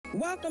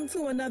Welcome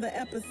to another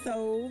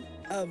episode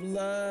of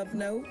Love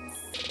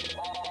Notes.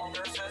 All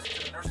nurses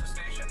to the nurses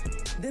station.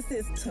 This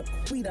is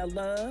Taquita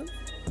Love,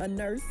 a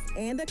nurse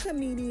and a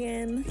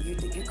comedian. You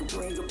think you could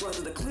bring your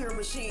brother the clear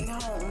machine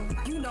home?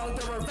 You know,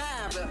 the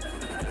reviver.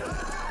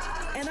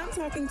 And I'm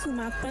talking to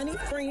my funny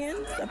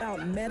friends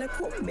about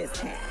medical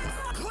mishaps.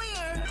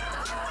 Clear!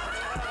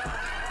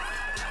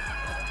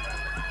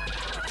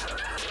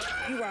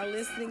 You are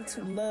listening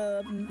to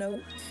Love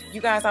Notes.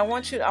 You guys, I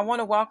want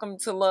to welcome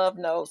to Love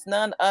Notes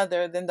none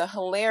other than the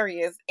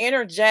hilarious,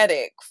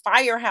 energetic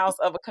firehouse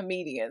of a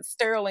comedian,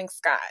 Sterling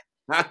Scott.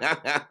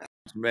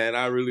 Man,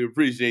 I really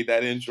appreciate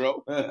that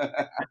intro.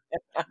 I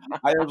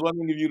was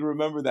wondering if you'd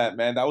remember that,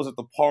 man. That was at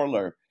the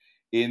Parlor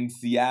in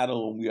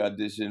Seattle when we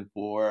auditioned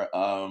for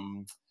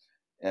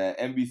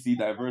NBC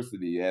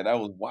Diversity. Yeah, that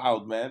was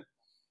wild, man.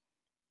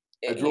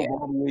 I drove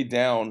all the way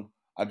down.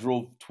 I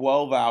drove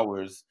 12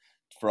 hours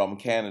from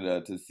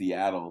Canada to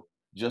Seattle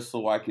just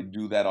so I could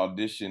do that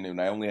audition, and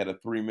I only had a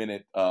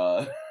 3-minute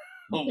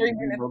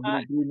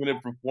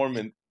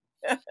performance.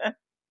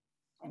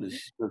 The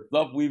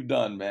stuff we've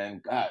done, man.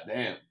 God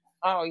damn.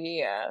 Oh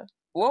yeah.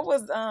 What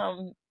was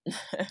so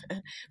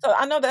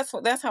I know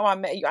that's how I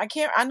met you.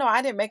 I know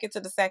I didn't make it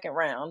to the second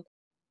round.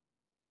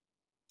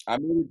 I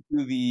made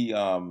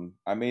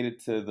it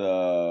to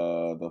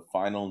the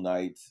final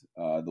night,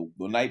 the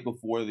night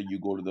before that you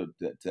go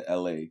to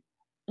LA.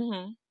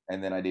 Mm-hmm.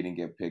 And then I didn't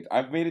get picked.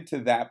 I've made it to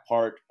that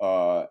part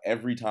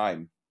every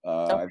time.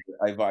 Okay.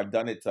 I've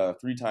done it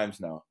 3 times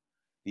now,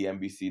 the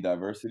NBC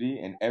Diversity,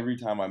 and every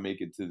time I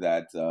make it to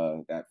that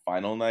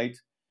final night,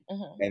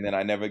 Mm-hmm. and then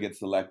I never get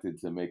selected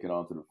to make it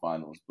onto the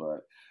finals.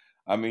 But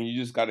I mean, you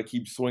just got to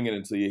keep swinging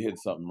until you hit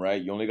something,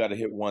 right? You only got to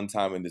hit one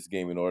time in this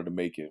game in order to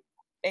make it.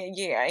 And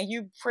yeah, and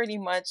you pretty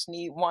much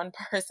need one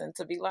person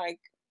to be like,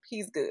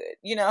 he's good,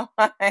 you know?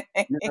 You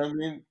know what I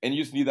mean? And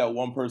you just need that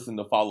one person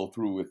to follow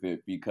through with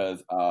it,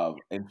 because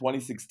in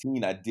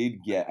 2016 I did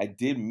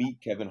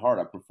meet Kevin Hart.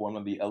 I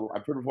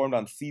performed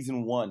on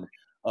season 1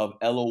 of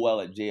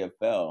LOL at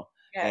JFL.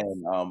 Yes.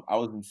 And I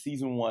was in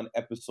season 1,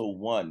 episode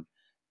 1.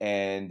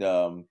 And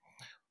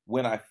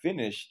when I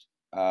finished,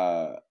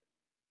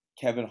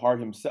 Kevin Hart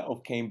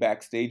himself came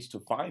backstage to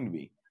find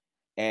me.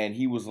 And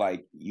he was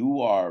like,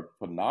 "You are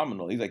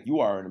phenomenal." He's like, "You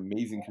are an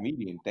amazing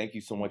comedian. Thank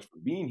you so much for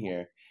being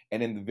here."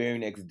 And then the very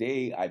next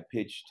day, I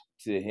pitched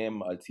to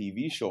him a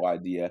TV show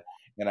idea,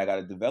 and I got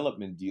a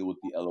development deal with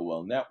the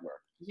LOL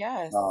Network.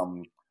 Yes.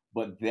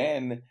 But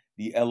then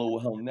the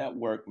LOL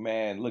Network,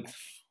 man, look,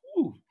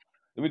 whew,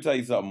 let me tell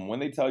you something. When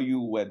they tell you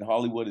when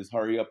Hollywood is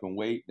hurry up and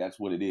wait, that's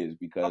what it is,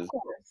 because Of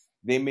course.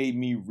 they made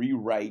me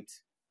rewrite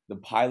the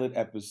pilot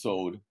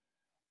episode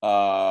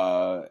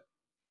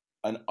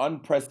an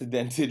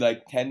unprecedented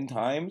 10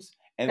 times,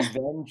 and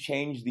then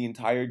change the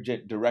entire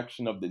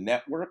direction of the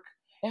network.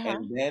 Uh-huh.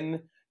 And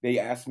then they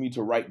asked me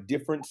to write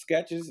different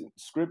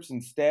scripts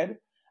instead.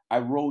 I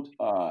wrote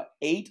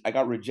 8. I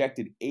got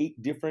rejected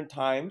 8 different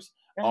times.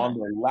 Uh-huh. On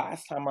the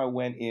last time I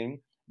went in,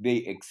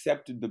 they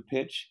accepted the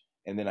pitch,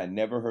 and then I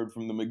never heard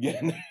from them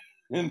again.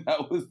 And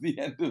that was the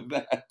end of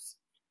that.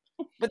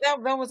 But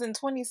that was in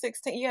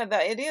 2016. Yeah,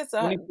 it is.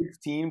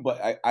 2016,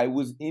 but I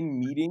was in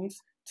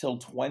meetings till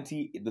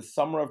the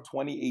summer of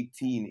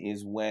 2018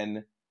 is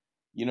when,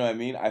 you know what I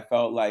mean? I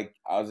felt like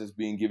I was just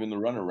being given the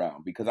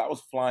runaround, because I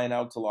was flying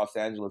out to Los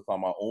Angeles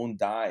on my own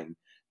dime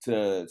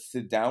to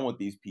sit down with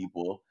these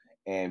people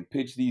and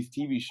pitch these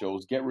TV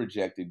shows, get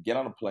rejected, get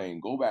on a plane,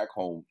 go back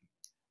home,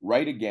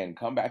 write again,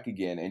 come back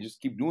again, and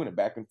just keep doing it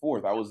back and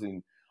forth. I was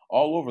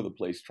all over the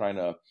place trying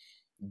to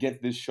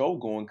get this show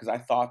going, because I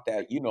thought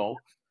that,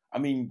 I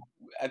mean,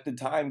 at the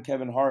time,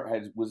 Kevin Hart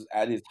was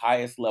at his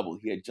highest level.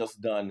 He had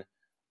just done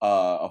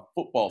a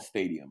football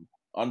stadium,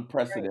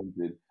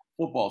 unprecedented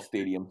football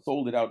stadium,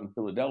 sold it out in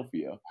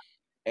Philadelphia.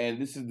 And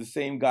this is the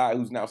same guy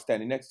who's now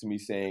standing next to me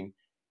saying,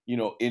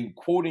 in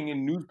quoting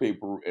in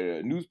newspaper,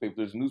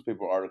 there's a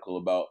newspaper article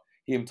about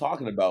him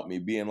talking about me,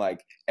 being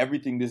like,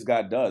 everything this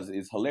guy does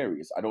is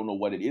hilarious. I don't know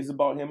what it is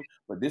about him,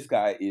 but this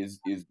guy is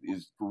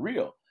for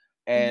real.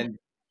 And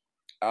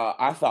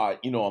I thought,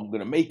 I'm going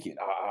to make it.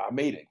 I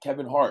made it.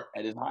 Kevin Hart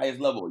at his highest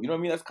level. You know what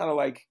I mean? That's kind of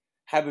like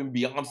having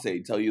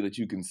Beyonce tell you that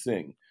you can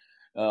sing.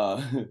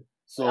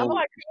 So I'm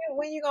like,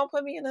 when you gonna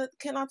put me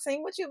can I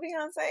sing with you,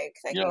 Beyonce?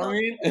 You know what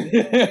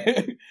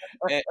I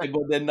mean?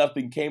 But then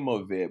nothing came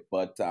of it.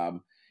 But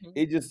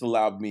it just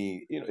allowed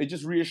me, it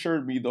just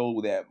reassured me,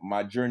 though, that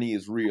my journey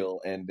is real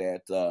and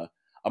that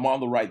I'm on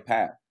the right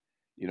path.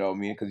 You know what I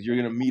mean? Because you're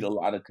going to meet a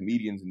lot of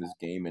comedians in this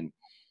game, and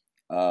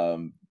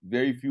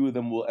very few of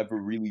them will ever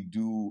really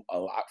do a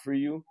lot for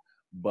you.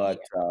 But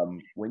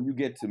when you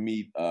get to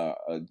meet,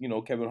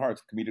 Kevin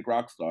Hart's a comedic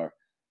rock star,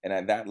 and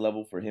at that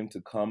level, for him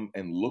to come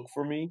and look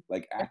for me,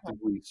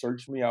 actively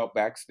search me out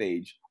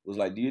backstage, was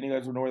like, "Do you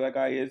guys know where that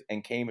guy is?"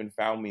 And came and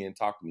found me and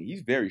talked to me.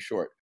 He's very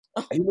short.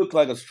 He looked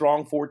like a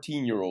strong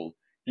 14-year-old.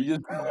 He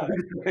just, you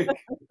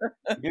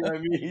know what I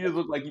mean? He just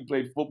looked like he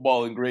played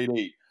football in grade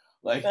 8.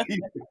 But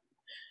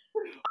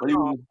he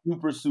was a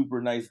super,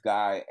 super nice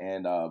guy.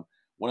 And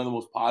one of the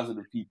most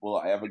positive people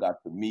I ever got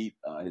to meet.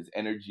 His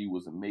energy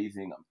was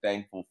amazing. I'm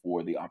thankful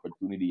for the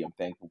opportunity. I'm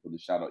thankful for the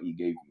shout out he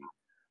gave me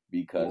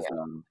because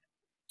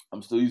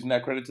I'm still using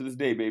that credit to this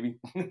day, baby.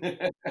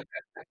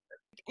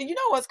 You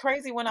know what's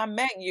crazy? When I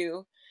met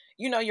you,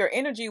 your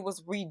energy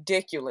was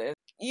ridiculous.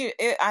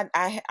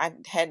 I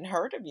hadn't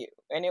heard of you,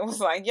 and it was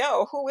like,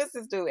 yo, who is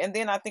this dude? And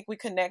then I think we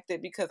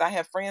connected because I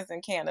have friends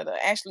in Canada,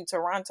 actually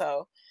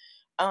Toronto.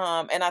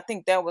 And I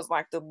think that was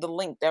like the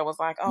link that was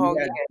like, oh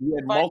yeah. We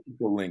had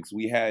multiple links.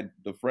 We had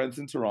the friends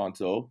in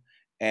Toronto,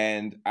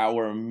 and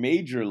our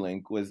major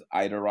link was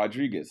Ida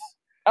Rodriguez.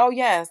 Oh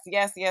yes,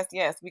 because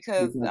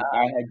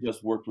I had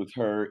just worked with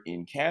her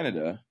in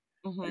Canada.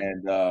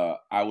 And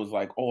I was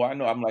like, oh, I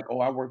know. I'm like, oh,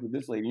 I worked with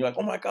this lady. And you're like,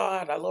 oh my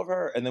God, I love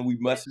her. And then we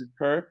messaged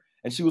her,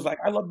 and she was like,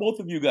 I love both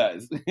of you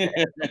guys.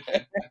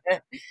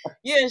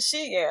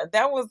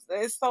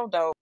 it's so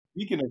dope.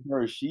 Speaking of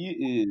her,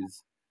 she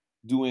is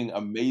doing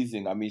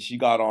amazing. I mean, she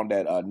got on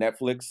that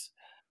Netflix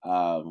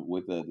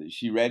with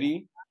She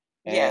Ready,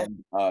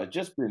 and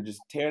just been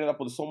tearing it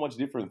up with so much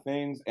different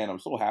things. And I'm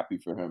so happy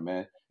for her,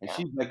 man. And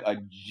she's like a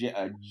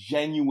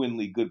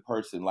genuinely good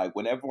person. Like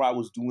whenever I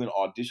was doing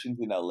auditions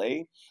in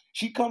LA,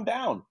 she'd come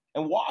down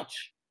and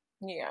watch.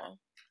 Yeah.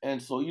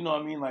 And so, you know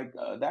what I mean? Like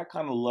that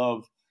kind of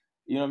love,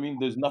 you know what I mean?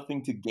 There's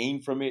nothing to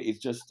gain from it. It's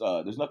just,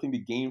 there's nothing to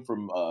gain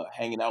from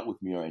hanging out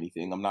with me or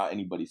anything. I'm not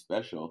anybody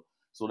special.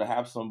 So to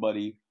have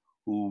somebody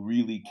who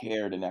really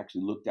cared and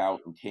actually looked out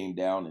and came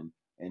down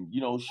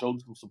and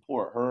showed some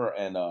support, her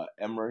and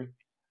Emery,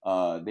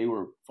 they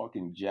were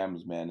fucking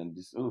gems, man. And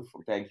just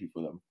thank you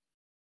for them.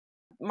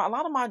 A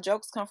lot of my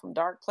jokes come from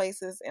dark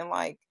places, and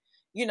like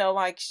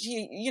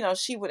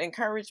she would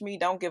encourage me,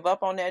 don't give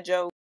up on that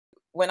joke.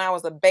 When I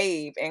was a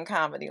babe in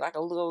comedy, like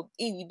a little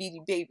itty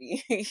bitty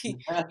baby, it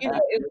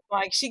was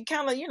like she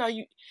kind of,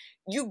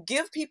 you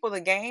give people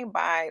the game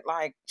by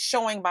like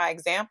showing by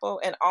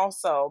example, and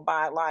also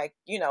by like,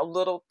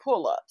 little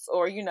pull-ups,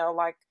 or,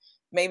 like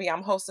maybe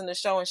I'm hosting the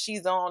show and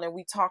she's on and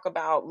we talk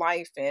about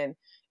life, and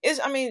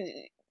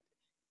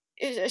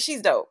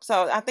she's dope.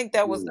 So I think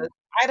that was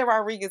Ida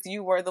Rodriguez.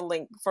 You were the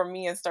link for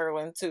me and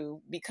Sterling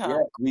to become.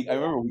 I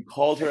remember we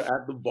called her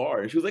at the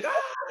bar, and she was like,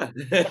 ah!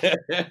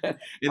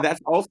 And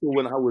that's also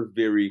when I was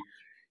very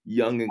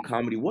young in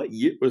comedy. What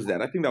year was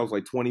that? I think that was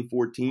like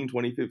 2014,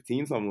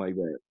 2015, something like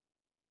that.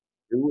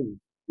 It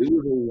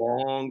was a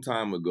long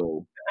time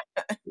ago.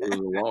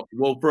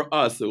 Well, for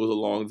us, it was a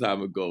long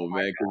time ago,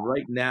 man. Because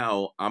right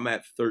now, I'm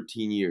at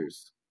 13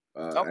 years.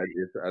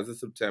 As of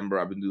September,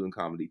 I've been doing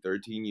comedy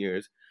 13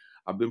 years.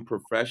 I've been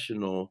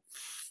professional,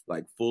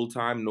 like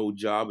full-time, no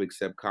job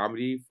except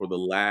comedy for the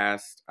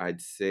last,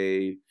 I'd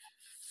say,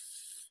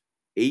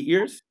 8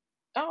 years.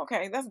 Oh,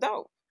 okay. That's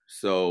dope.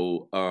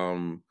 So,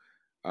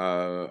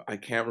 I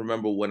can't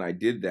remember when I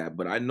did that,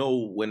 but I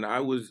know when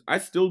I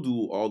still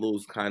do all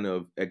those kind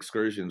of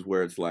excursions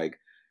where it's like,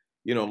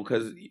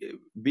 because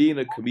being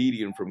a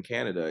comedian from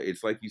Canada,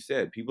 it's like you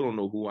said, people don't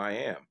know who I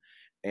am.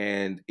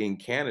 And in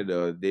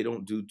Canada, they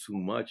don't do too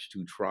much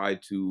to try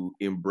to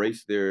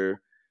embrace their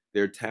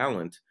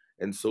talent.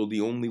 And so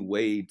the only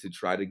way to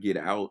try to get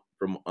out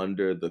from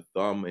under the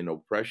thumb and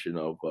oppression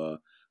of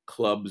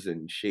clubs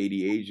and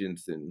shady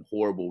agents and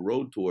horrible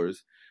road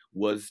tours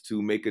was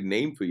to make a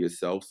name for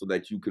yourself so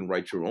that you can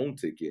write your own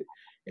ticket.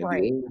 And the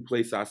only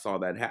place I saw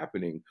that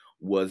happening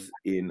was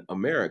in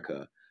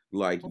America.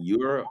 Like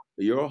your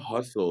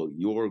hustle,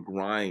 your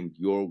grind,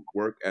 your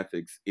work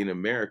ethics in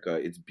America,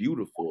 it's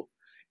beautiful.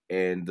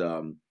 And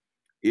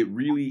it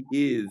really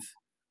is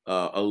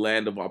a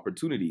land of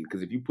opportunity,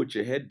 because if you put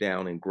your head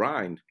down and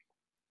grind,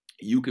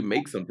 you can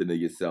make something of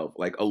yourself.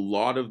 Like a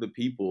lot of the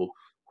people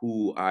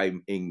who I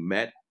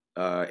met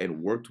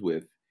and worked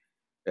with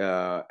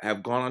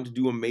have gone on to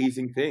do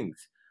amazing things.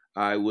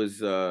 I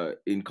was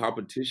in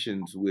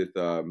competitions with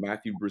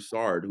Matthew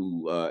Broussard,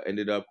 who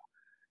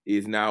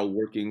is now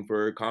working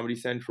for Comedy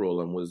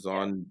Central and was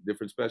on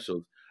different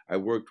specials. I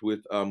worked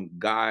with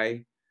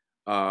Guy,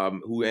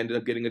 who ended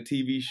up getting a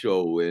TV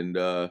show and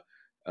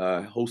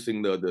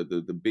hosting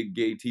the big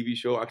gay TV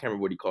show. I can't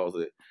remember what he calls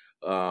it.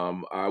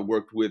 I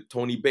worked with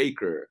Tony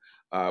Baker,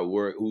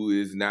 who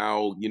is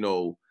now,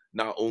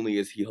 not only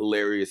is he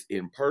hilarious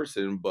in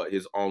person, but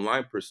his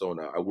online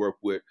persona. I work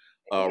with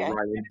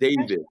Ryan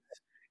Davis.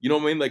 You know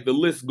what I mean? Like the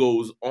list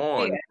goes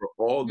on for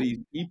all these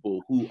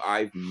people who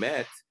I've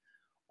met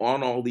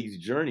on all these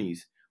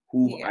journeys,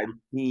 who I've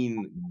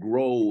seen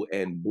grow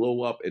and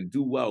blow up and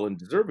do well, and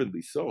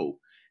deservedly so.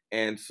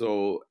 And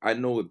so I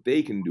know if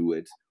they can do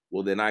it,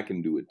 well, then I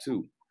can do it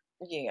too.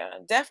 Yeah,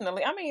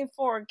 definitely. I mean,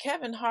 for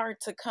Kevin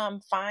Hart to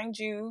come find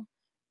you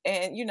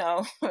and,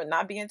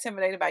 not be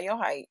intimidated by your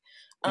height.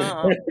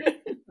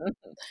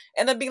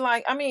 And to be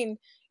like, I mean,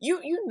 you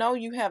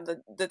have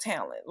the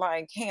talent,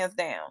 like hands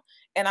down.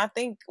 And I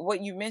think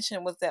what you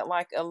mentioned was that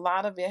like a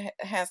lot of it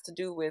has to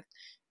do with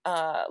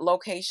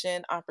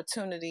location,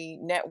 opportunity,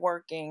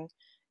 networking.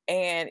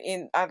 And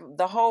in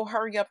the whole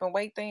hurry up and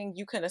wait thing,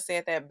 you couldn't have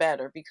said that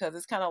better, because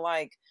it's kind of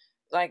like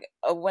like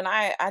when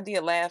I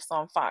did Laughs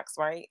on Fox,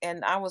 right?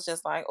 And I was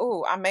just like,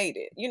 oh, I made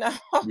it, you know.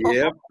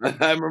 Yep,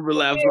 I remember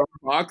Laughs on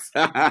Fox.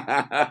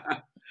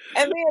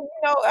 And then,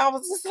 I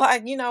was just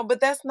like, but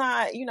that's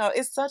not,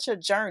 it's such a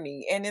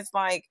journey. And it's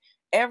like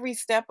every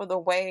step of the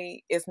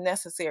way is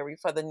necessary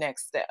for the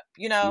next step,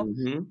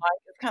 Hmm. Like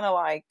it's kind of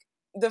like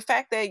the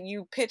fact that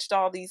you pitched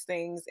all these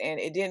things and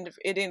it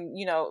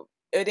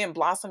didn't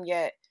blossom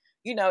yet,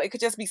 it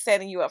could just be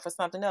setting you up for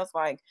something else.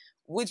 Like,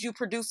 would you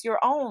produce your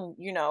own,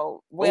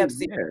 Oh web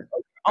series, yeah,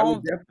 your I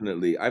own? would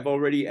definitely. I've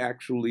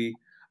actually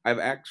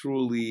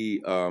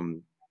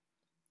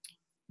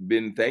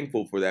been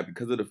thankful for that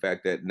because of the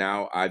fact that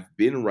now I've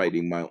been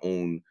writing my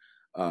own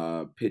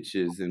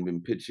pitches and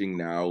been pitching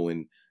now,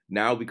 and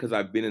now because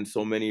I've been in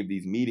so many of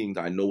these meetings,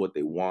 I know what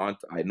they want.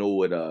 I know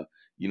what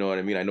you know what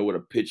I mean. I know what a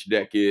pitch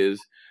deck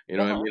is. You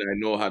know what I Uh-huh. mean. I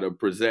know how to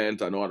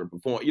present. I know how to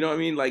perform. You know what I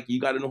mean. Like you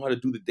got to know how to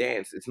do the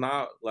dance. It's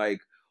not like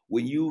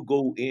when you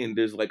go in,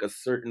 there's like a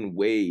certain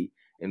way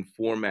and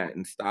format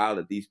and style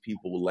that these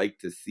people like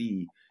to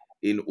see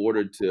in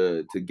order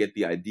to get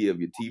the idea of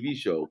your TV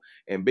show.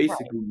 And Right.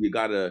 basically, you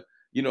gotta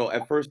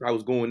at first I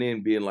was going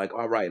in being like,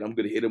 all right, I'm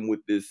gonna hit them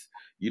with this,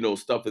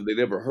 stuff that they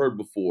never heard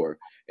before.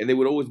 And they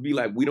would always be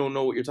like, we don't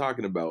know what you're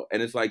talking about.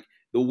 And it's like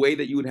the way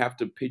that you would have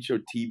to pitch your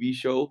TV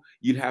show,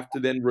 you'd have to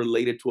then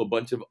relate it to a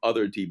bunch of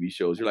other TV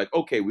shows. You're like,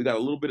 okay, we got a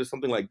little bit of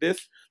something like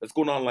this that's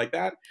going on like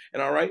that.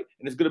 And all right,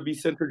 and it's gonna be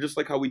centered just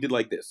like how we did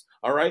like this.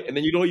 All right. And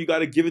then you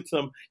gotta give it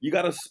some, you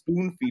gotta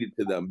spoon feed it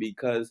to them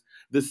because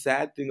the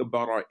sad thing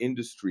about our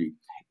industry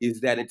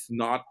is that it's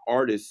not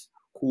artists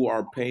who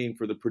are paying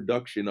for the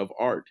production of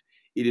art.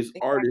 It is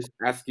Exactly. artists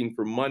asking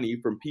for money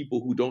from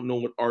people who don't know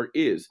what art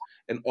is.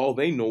 And all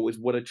they know is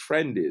what a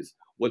trend is,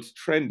 what's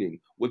trending,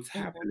 what's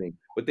Mhm. happening.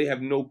 But they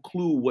have no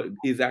clue what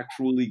is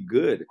actually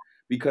good.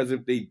 Because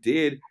if they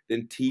did,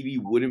 then TV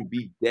wouldn't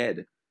be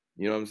dead.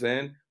 You know what I'm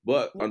saying?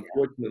 But Yeah.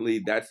 unfortunately,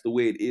 that's the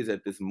way it is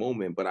at this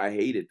moment. But I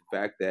hate it, the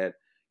fact that,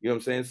 what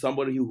I'm saying?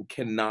 Somebody who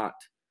cannot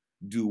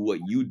do what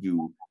you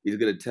do is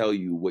going to tell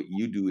you what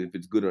you do if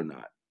it's good or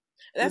not.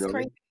 You That's know?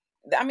 crazy.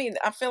 I mean,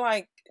 I feel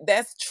like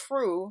that's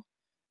true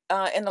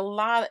in a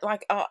lot,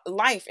 like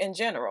life in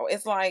general.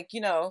 It's like,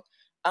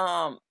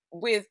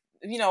 with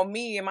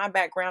me and my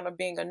background of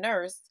being a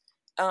nurse,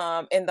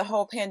 and the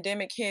whole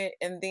pandemic hit,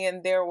 and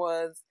then there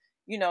was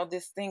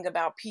this thing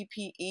about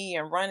PPE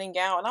and running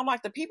out, and I'm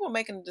like, the people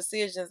making the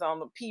decisions on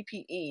the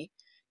PPE,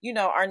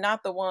 are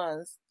not the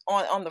ones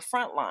on the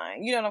front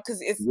line,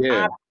 because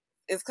Yeah.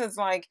 it's because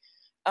like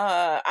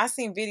I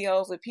seen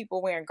videos with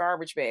people wearing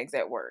garbage bags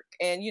at work,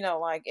 and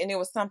like, and it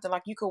was something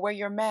like you could wear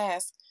your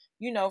mask,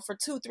 for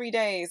 2, 3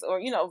 days,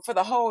 or for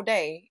the whole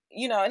day,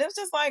 and it's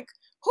just like,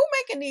 who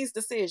making these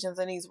decisions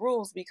and these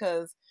rules?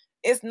 Because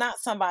it's not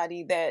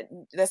somebody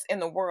that's in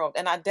the world,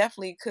 and I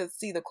definitely could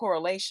see the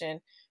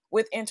correlation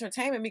with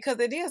entertainment because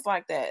it is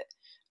like that.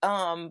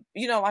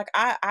 Like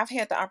I've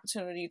had the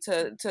opportunity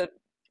to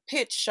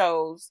pitch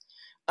shows,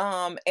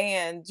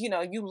 and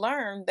you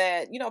learn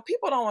that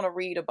people don't want to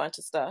read a bunch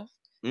of stuff,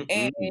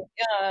 and Mm-mm.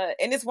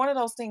 and it's one of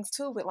those things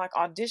too with like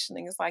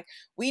auditioning. It's like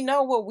we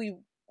know what we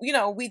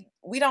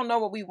don't know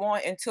what we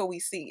want until we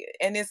see it,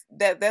 and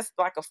that's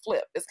like a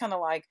flip. It's kind of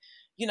like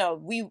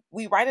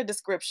we write a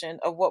description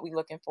of what we're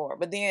looking for,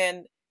 but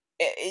then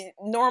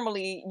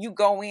normally you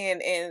go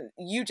in and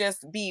you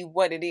just be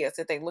what it is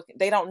that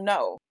they don't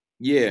know.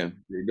 Yeah,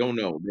 they don't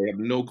know. They have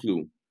no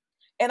clue.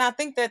 And I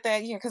think that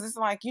because it's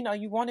like,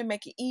 you want to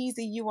make it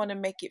easy, you want to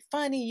make it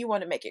funny, you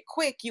want to make it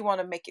quick, you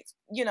want to make it,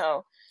 it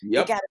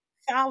Yep. got to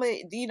be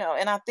solid,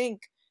 and I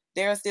think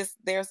there's this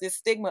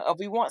stigma of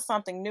we want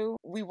something new,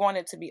 we want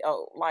it to be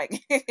old. Like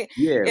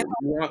Yeah, it's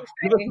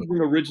give us something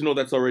original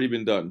that's already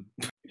been done.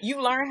 you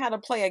learn how to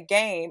play a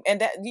game, and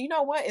that,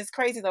 what is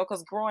crazy though,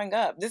 because growing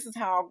up, this is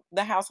how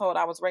the household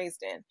I was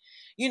raised in.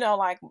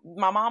 Like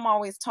my mom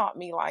always taught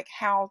me like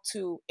how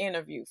to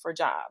interview for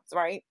jobs,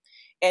 right?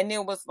 And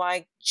it was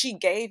like she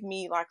gave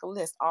me like a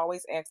list,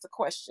 always ask a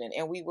question,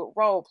 and we would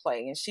role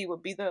play, and she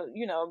would be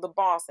the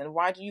boss, and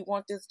why do you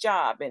want this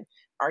job, and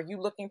are you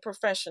looking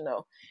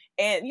professional,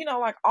 and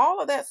like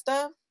all of that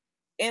stuff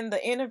in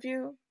the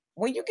interview.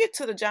 When you get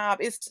to the job,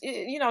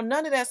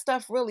 none of that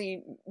stuff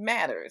really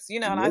matters,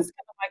 and I Nope. just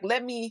kind of like,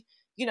 let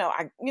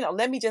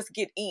me just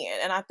get in.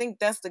 And I think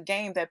that's the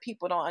game that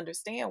people don't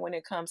understand when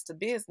it comes to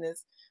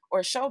business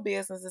or show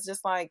business. It's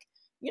just like,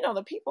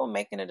 the people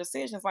making the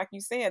decisions, like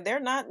you said, they're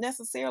not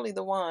necessarily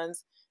the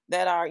ones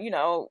that are,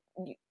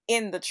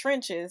 in the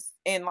trenches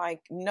and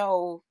like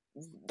know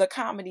the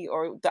comedy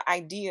or the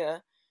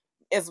idea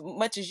as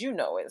much as you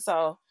know it.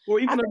 So Or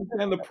I even think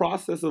understand the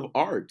process of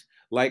art.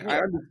 Like I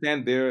yeah.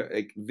 understand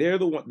they're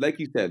the one, like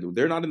you said,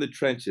 they're not in the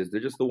trenches. They're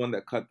just the one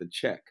that cut the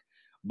check.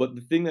 But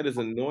the thing that is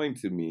annoying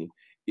to me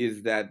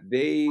is that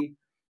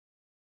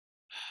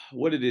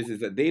what it is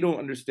that they don't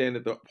understand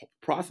that the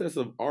process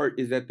of art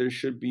is that there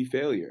should be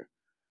failure.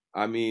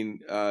 I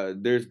mean,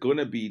 there's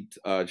gonna be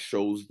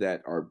shows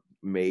that are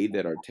made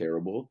that are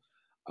terrible,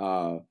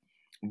 uh,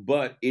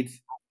 but it's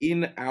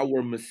in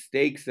our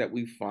mistakes that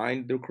we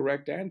find the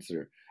correct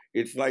answer.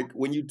 It's like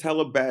when you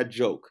tell a bad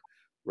joke.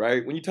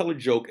 right? When you tell a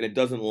joke and it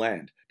doesn't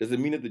land, does it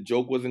mean that the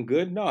joke wasn't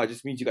good? No, it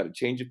just means you got to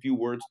change a few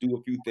words, do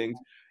a few things.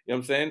 You know what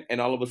I'm saying?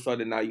 And all of a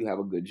sudden now you have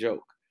a good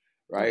joke,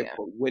 right? Yeah.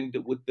 But with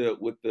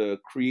the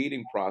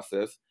creating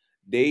process,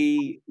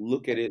 they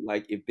look at it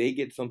like if they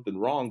get something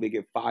wrong, they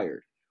get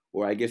fired,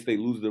 or I guess they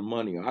lose their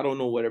money. I don't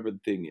know, whatever the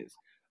thing is,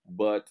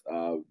 but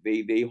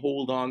they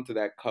hold on to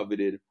that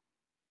coveted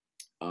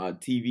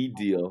TV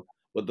deal.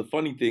 But the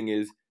funny thing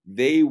is,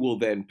 they will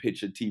then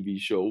pitch a TV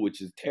show,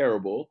 which is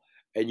terrible.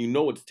 And you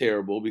know it's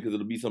terrible because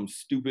it'll be some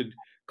stupid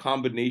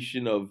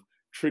combination of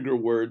trigger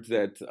words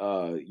that,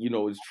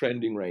 is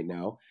trending right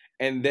now.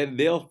 And then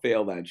they'll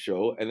fail that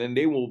show. And then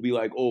they will be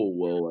like, oh,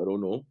 well, I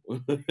don't know.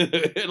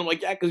 And I'm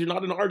like, yeah, because you're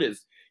not an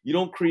artist. You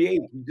don't create.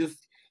 You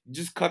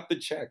just cut the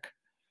check.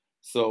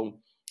 So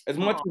as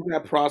much Oh, as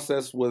that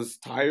process was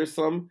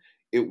tiresome,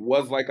 it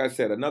was, like I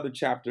said, another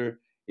chapter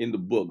in the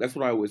book. That's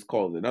what I always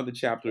call it, another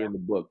chapter yeah. in the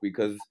book,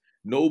 because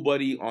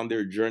nobody on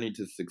their journey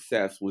to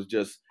success was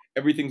just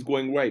everything's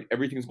going right,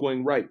 everything's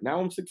going right. Now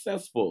I'm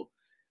successful.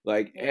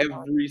 Like Yeah.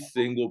 every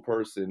single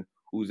person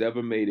who's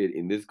ever made it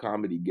in this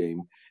comedy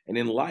game and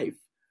in life,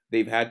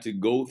 they've had to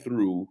go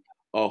through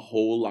a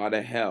whole lot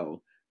of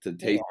hell to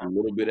taste a Yeah.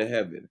 little bit of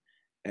heaven.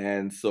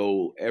 And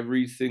so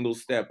every single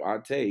step I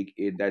take,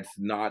 that's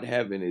not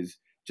heaven, is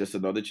just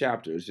another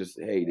chapter. It's just,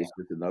 hey, this is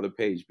just another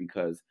page,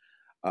 because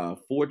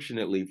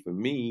fortunately for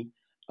me,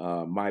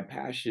 my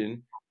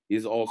passion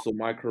is also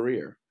my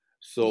career. Yeah.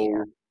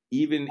 So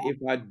even if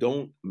I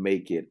don't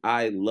make it,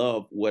 I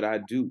love what I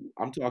do.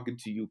 I'm talking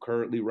to you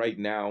currently right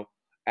now.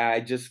 I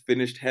just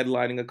finished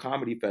headlining a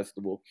comedy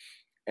festival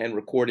and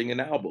recording an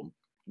album.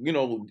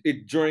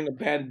 It during a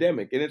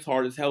pandemic, and it's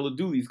hard as hell to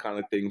do these kind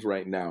of things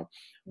right now.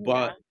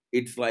 But Yeah.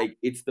 it's like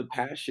it's the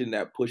passion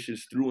that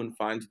pushes through and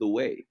finds the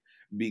way.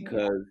 Yeah.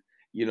 Because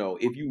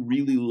if you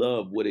really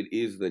love what it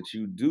is that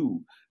you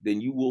do, then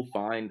you will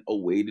find a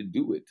way to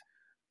do it.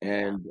 Yeah.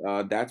 And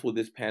that's what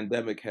this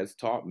pandemic has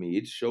taught me.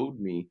 It showed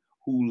me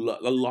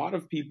a lot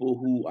of people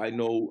who I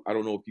know. I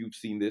don't know if you've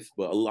seen this,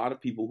 but a lot of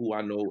people who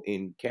I know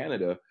in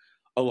Canada,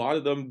 a lot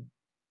of them,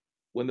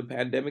 when the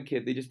pandemic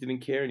hit, they just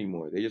didn't care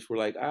anymore. They just were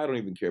like, I don't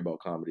even care about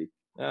comedy.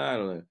 I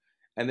don't know.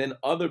 And then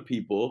other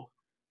people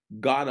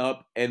got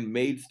up and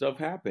made stuff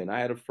happen. I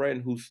had a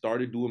friend who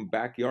started doing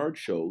backyard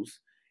shows.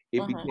 It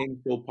Uh-huh.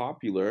 became so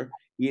popular,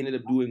 he ended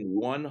up doing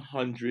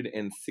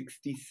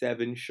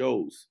 167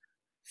 shows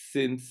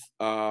since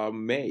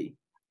May.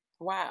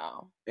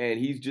 Wow. And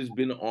he's just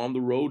been on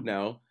the road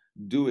now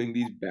doing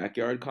these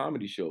backyard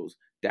comedy shows.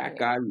 That Yeah.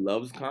 guy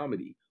loves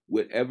comedy.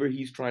 Whatever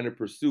he's trying to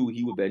pursue,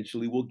 he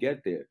eventually will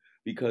get there.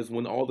 Because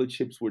when all the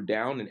chips were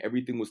down and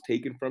everything was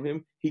taken from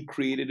him, he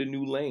created a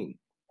new lane.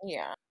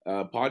 Yeah.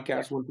 Yeah.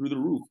 Podcasts went through the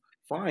roof.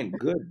 Fine,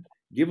 good.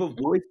 Give a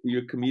voice to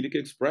your comedic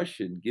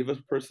expression. Give us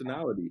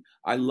personality.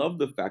 I love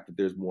the fact that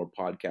there's more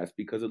podcasts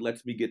because it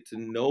lets me get to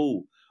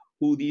know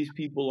who these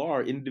people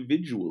are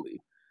individually.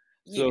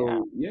 Yeah.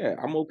 So yeah,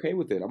 I'm okay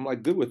with it. I'm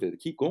like good with it.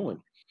 Keep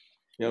going.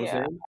 You know what I'm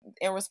Yeah. saying?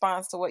 In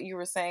response to what you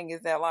were saying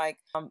is that like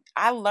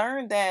I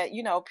learned that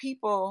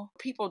people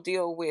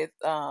deal with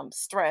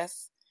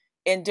stress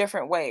in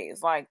different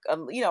ways. Like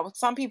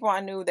some people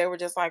I knew, they were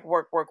just like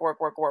work work work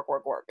work work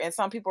work work, and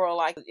some people are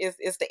like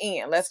it's the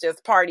end. Let's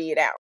just party it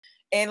out.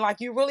 And like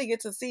you really get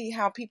to see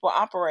how people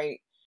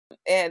operate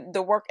and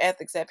the work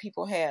ethics that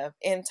people have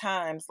in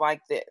times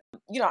like this.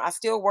 I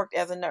still worked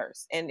as a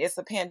nurse and it's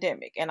a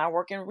pandemic and I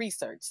work in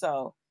research.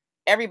 So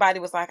everybody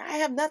was like, I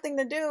have nothing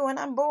to do and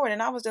I'm bored.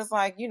 And I was just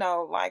like,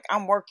 like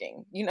I'm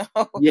working, Yeah.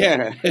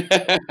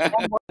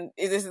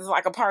 this is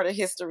like a part of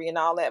history and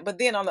all that. But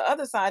then on the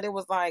other side, it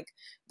was like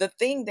the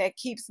thing that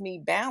keeps me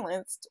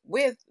balanced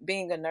with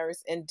being a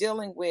nurse and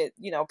dealing with,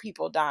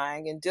 people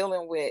dying and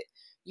dealing with,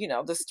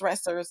 the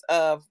stressors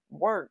of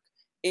work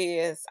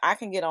is I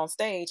can get on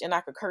stage and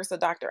I could curse a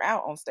doctor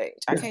out on stage.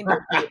 I can't do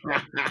it,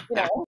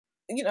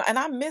 you know, and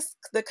I miss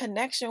the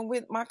connection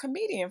with my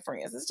comedian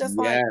friends. It's just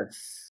like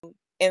Yes.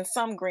 in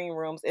some green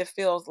rooms, it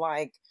feels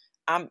like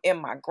I'm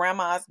in my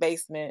grandma's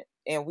basement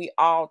and we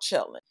all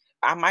chilling.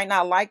 I might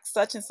not like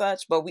such and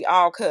such, but we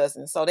all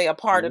cousins, so they a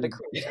part of the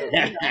crew.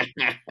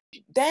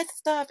 That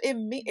stuff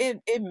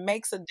it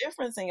makes a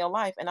difference in your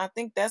life, and I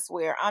think that's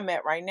where I'm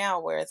at right now,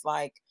 where it's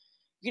like,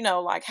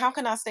 like how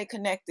can I stay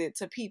connected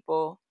to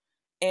people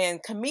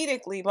and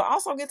comedically, but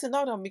also get to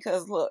know them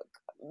because look,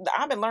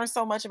 I've been learning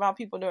so much about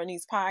people during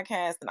these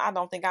podcasts, and I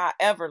don't think I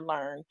ever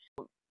learn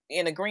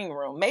in a green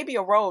room. Maybe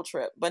a road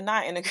trip, but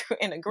not in a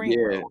in a green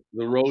Yeah, room.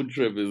 the road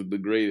trip is the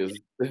greatest.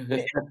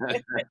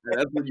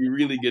 That's when you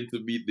really get to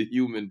meet the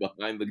human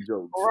behind the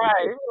jokes.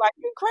 Right. Like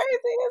you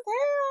crazy as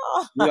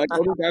You're hell. like,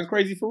 oh, this guy's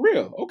crazy for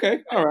real. Okay,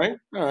 all right,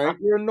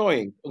 You're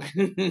annoying.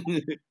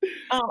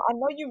 I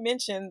know you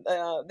mentioned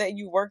that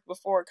you worked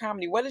before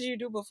comedy. What did you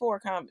do before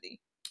comedy?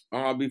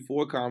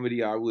 Before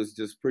comedy, I was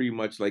just pretty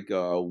much like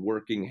a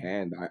working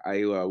hand.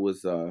 I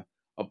was a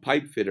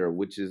pipe fitter,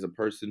 which is a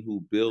person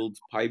who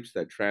builds pipes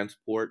that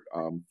transport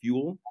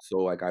fuel. So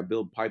like I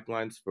build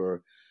pipelines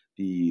for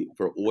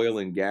oil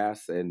and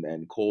gas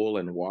and coal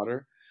and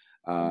water.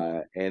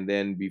 Mhm. And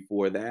then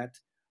before that,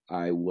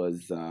 I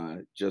was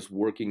just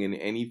working in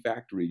any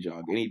factory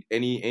job,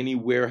 any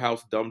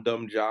warehouse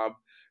dumb job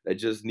that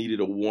just needed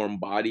a warm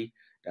body.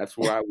 That's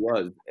where I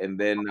was. And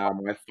then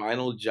my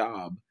final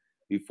job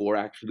before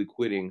actually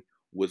quitting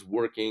was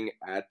working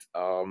at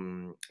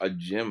a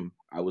gym.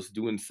 I was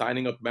doing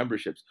signing up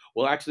memberships.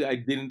 Well, actually, I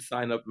didn't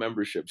sign up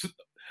memberships.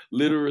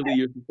 Literally,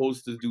 you're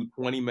supposed to do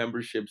 20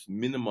 memberships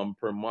minimum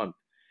per month.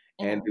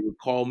 And they would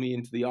call me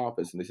into the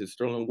office and they said,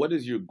 Sterling, what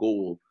is your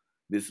goal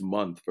this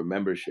month for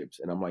memberships?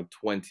 And I'm like,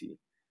 20.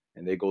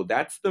 And they go,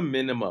 that's the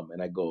minimum.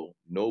 And I go,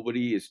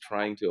 nobody is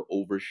trying to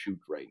overshoot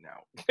right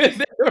now.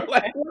 And they're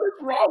like, what is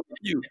wrong with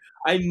you?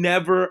 I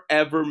never,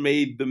 ever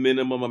made the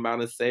minimum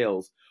amount of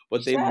sales,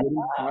 but they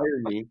wouldn't hire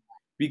me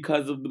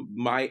because of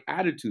my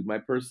attitude, my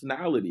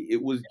personality.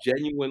 It was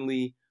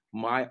genuinely,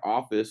 my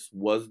office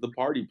was the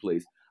party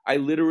place. I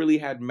literally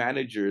had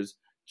managers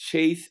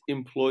chase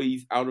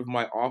employees out of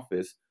my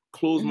office,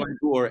 close my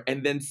door,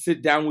 and then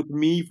sit down with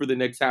me for the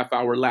next half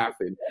hour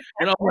laughing.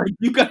 And I'm like,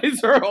 you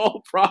guys are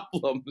all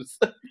problems.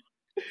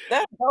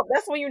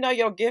 That's when you know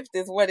your gift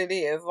is what it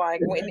is. Like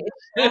when it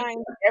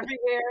shines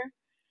everywhere.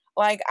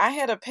 Like I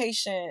had a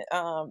patient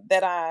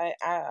that I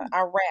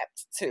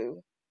rapped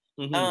to.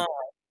 Mhm.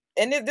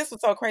 And this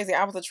was so crazy.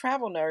 I was a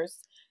travel nurse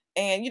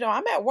and,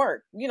 I'm at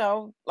work,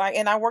 like,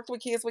 and I worked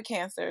with kids with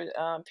cancer,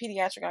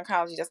 pediatric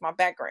oncology. That's my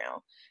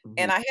background.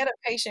 And Mhm. I had a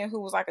patient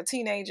who was like a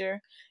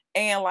teenager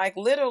and like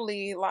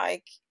literally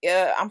like,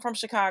 I'm from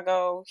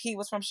Chicago. He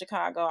was from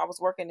Chicago. I was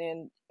working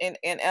in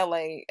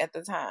LA at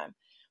the time,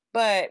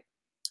 but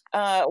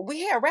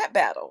we had rap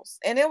battles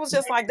and it was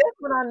just like, that's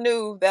when I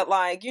knew that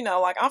like,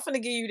 like I'm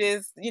finna give you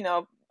this,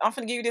 I'm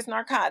finna give you this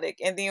narcotic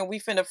and then we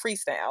finna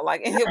freestyle.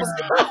 Like, and it was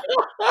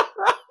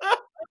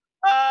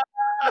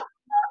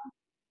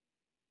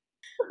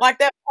like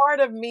that part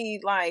of me,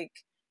 like,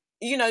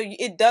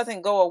 it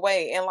doesn't go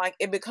away. And like,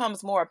 it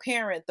becomes more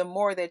apparent the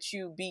more that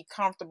you be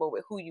comfortable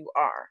with who you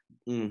are.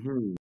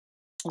 Mhm.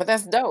 But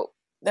that's dope.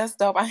 That's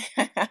dope.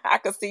 I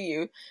could see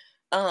you,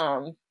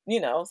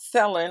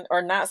 selling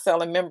or not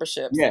selling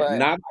memberships, Yeah, but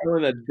not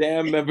selling a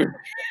damn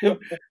membership.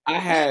 I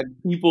had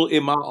people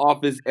in my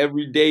office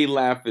every day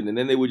laughing, and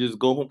then they would just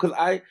go home because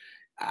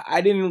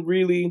I didn't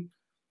really,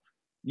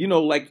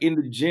 like in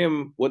the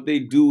gym, what they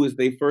do is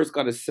they first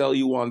got to sell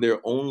you on their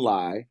own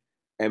lie,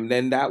 and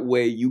then that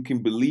way you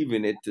can believe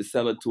in it to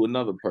sell it to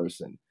another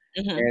person.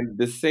 Mhm. And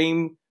the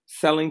same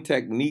selling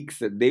techniques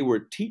that they were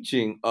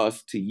teaching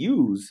us to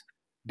use,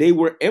 they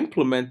were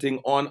implementing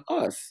on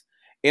us.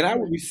 And I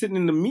would be sitting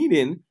in the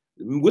meeting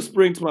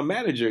whispering to my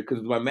manager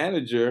because my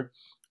manager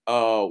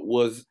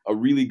was a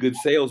really good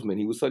salesman.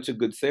 He was such a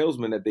good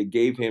salesman that they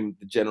gave him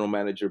the general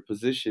manager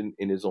position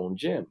in his own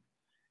gym.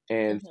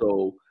 And Mhm.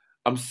 so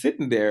I'm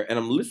sitting there and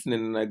I'm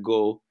listening and I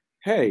go,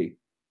 hey,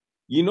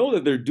 you know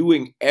that they're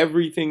doing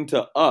everything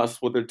to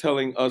us, what they're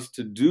telling us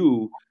to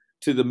do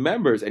to the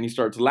members. And he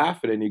starts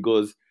laughing and he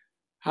goes,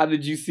 how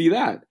did you see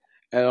that?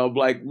 And I'm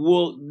like,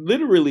 well,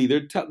 literally,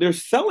 they're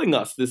selling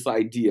us this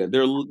idea.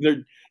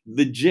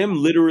 The gym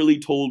literally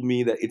told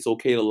me that it's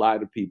okay to lie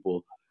to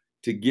people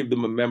to give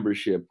them a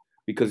membership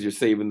because you're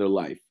saving their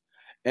life.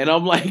 And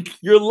I'm like,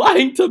 you're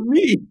lying to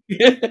me.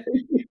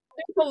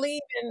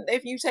 Believe in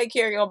if you take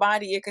care of your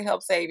body, it could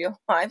help save your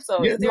life.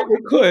 So Yeah, is there no,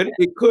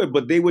 it could,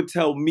 but they would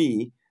tell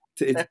me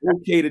it's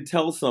okay to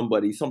tell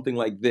somebody something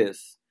like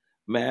this,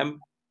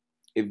 ma'am,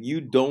 if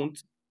you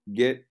don't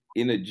get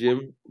in a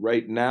gym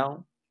right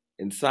now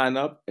and sign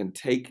up and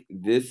take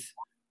this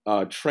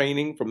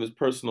training from this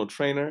personal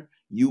trainer,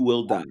 you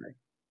will die.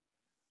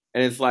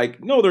 And it's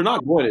like, no, they're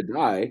not going to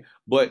die,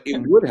 but it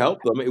would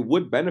help them. It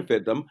would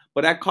benefit them.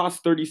 But that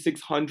costs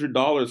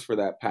 $3,600 for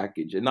that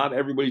package. And not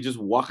everybody's just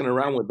walking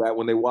around with that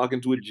when they walk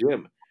into a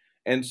gym.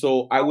 And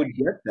so I would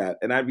get that.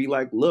 And I'd be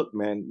like, look,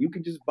 man, you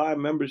can just buy a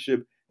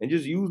membership and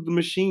just use the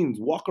machines.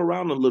 Walk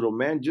around a little,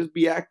 man. Just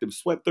be active.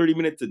 Sweat 30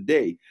 minutes a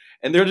day.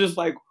 And they're just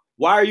like,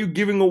 why are you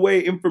giving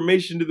away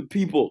information to the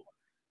people?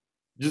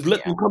 Just let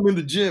yeah. them come in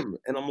the gym.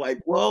 And I'm like,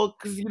 well,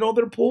 because,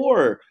 they're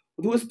poor.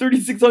 It was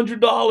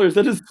 $3,600.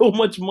 That is so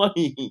much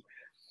money.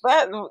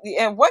 But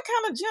and what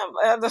kind of gym?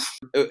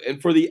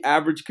 And for the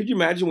average, could you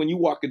imagine when you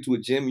walk into a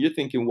gym, you're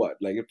thinking what,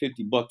 like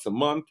 $50 a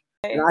month?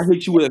 And I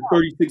hit you with a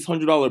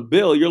 $3,600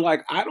 bill. You're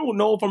like, I don't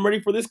know if I'm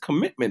ready for this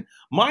commitment.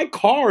 My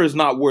car is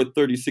not worth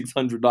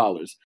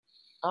 $3,600.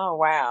 Oh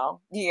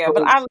wow, yeah.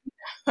 But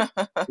So,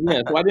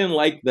 yeah, so I didn't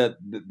like that.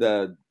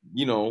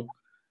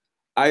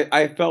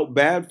 I felt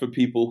bad for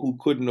people who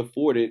couldn't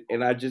afford it,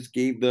 and I just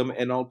gave them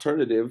an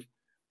alternative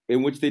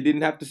in which they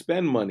didn't have to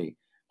spend money.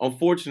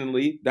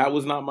 Unfortunately, that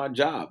was not my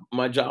job.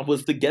 My job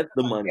was to get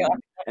the money,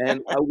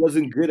 and I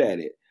wasn't good at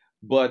it.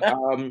 But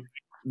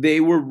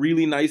they were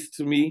really nice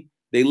to me.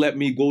 They let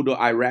me go to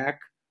Iraq.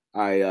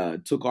 I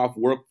took off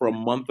work for a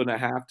month and a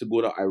half to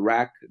go to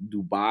Iraq,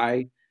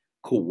 Dubai,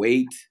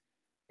 Kuwait,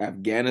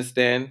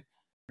 Afghanistan.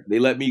 They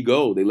let me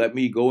go. They let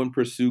me go and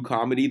pursue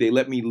comedy. They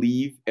let me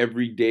leave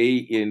every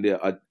day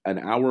an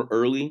hour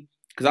early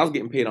because I was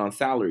getting paid on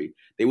salary.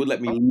 They would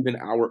let me leave an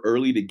hour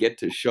early to get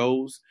to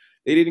shows.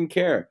 They didn't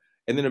care.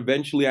 And then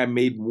eventually I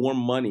made more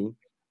money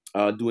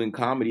doing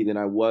comedy than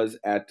I was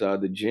at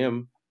the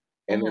gym.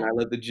 And then I Mhm.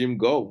 let the gym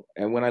go.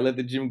 And when I let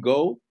the gym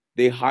go,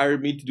 they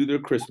hired me to do their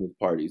Christmas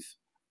parties.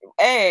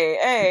 Hey,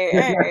 hey,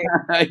 hey.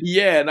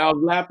 Yeah, and I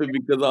was laughing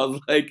because I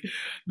was like,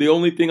 the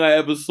only thing I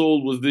ever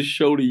sold was this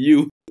show to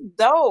you.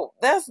 Dope.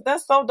 That's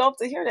so dope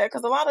to hear that,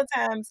 because a lot of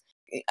times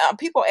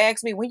people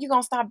ask me, when you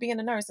gonna stop being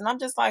a nurse, and I'm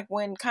just like,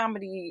 when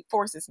comedy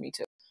forces me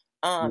to.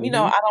 Hmm.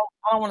 I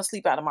don't want to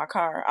sleep out of my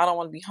car. I don't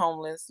want to be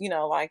homeless.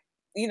 Like,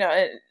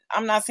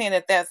 I'm not saying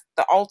that that's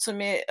the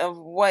ultimate of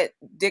what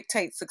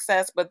dictates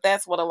success, but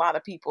that's what a lot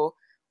of people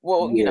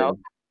will, Yeah.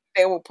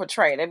 they will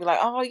portray. They'll be like,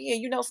 oh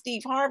yeah,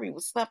 Steve Harvey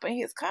was slept in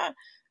his car.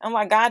 I'm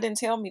like, God didn't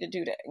tell me to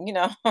do that.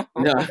 No,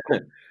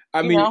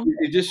 I You mean, know,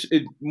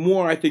 it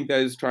more. I think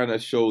that is trying to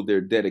show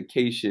their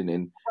dedication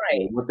and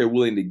right, what they're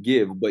willing to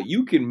give. But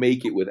you can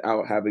make it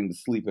without having to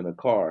sleep in a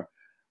car.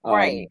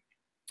 right,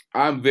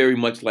 I'm very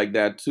much like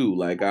that too.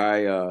 Like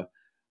I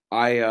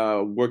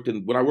worked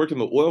in when I worked in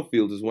the oil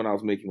fields is when I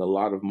was making a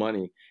lot of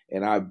money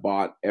and I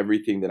bought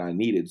everything that I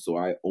needed. So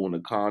I own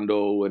a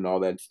condo and all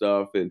that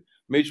stuff and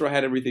made sure I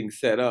had everything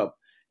set up.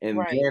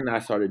 And right. then I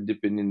started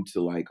dipping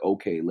into like,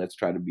 okay, let's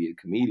try to be a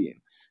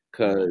comedian.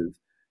 Mhm. Cause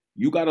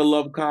you gotta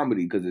love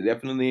comedy because it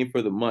definitely ain't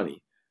for the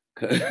money.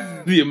 'Cause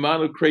the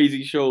amount of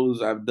crazy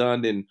shows I've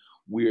done in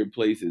weird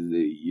places,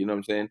 you know what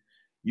I'm saying?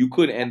 You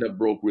could end up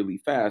broke really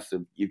fast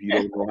if you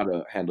don't know how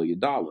to handle your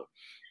dollar.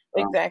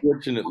 Exactly.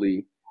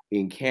 Fortunately,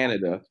 in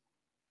Canada,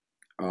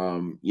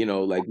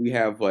 like we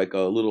have like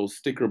a little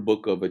sticker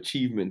book of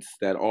achievements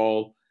that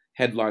all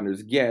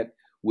headliners get,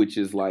 which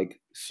is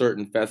like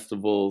certain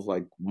festivals,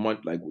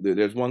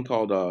 there's one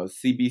called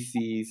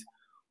CBC's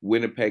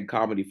Winnipeg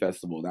Comedy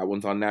Festival. That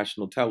one's on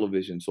national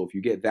television. So if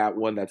you get that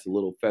one, that's a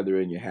little feather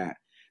in your hat.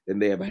 Then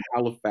they have Mhm.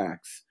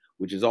 Halifax,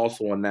 which is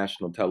also on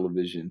national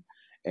television.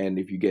 And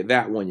if you get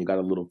that one, you got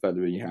a little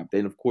feather in your hat.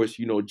 Then of course,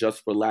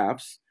 Just for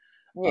Laughs.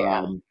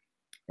 Yeah. Um,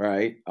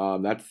 right?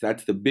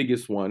 That's the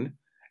biggest one,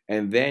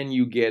 and then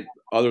you get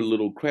other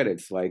little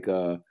credits like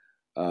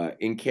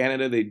in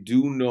Canada they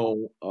do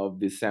know of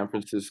the San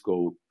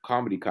Francisco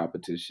comedy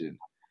competition,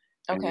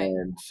 Okay.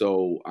 and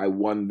so I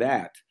won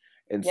that,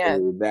 and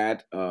Yes. so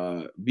that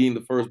being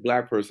the first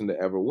Black person to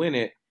ever win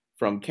it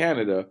from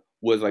Canada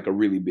was like a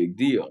really big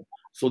deal.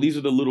 So these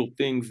are the little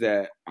things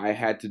that I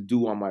had to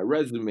do on my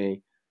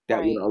resume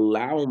that would Right.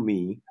 allow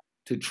me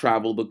to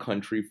travel the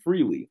country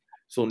freely.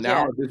 So now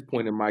Yes. at this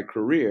point in my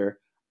career,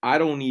 I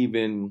don't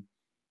even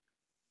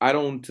I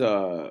don't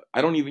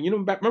even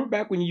remember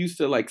back when you used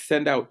to like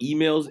send out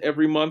emails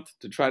every month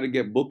to try to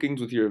get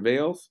bookings with your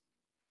avails?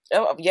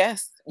 Oh,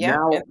 yes. Yeah.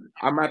 Now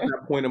I'm at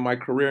that point in my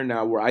career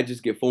now where I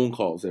just get phone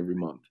calls every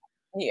month.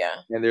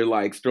 Yeah. And they're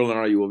like, Sterling,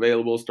 are you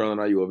available? Sterling,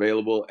 are you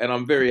available? And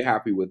I'm very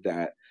happy with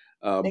that.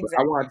 But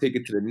I Exactly. want to take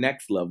it to the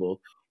next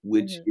level,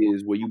 which Mhm.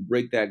 is where you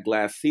break that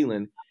glass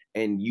ceiling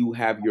and you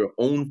have your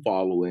own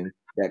following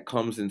that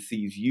comes and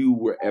sees you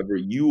wherever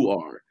you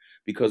are.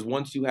 Because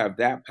once you have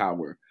that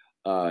power,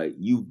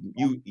 you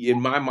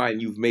in my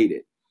mind, you've made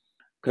it.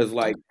 Because Okay.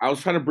 like I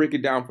was trying to break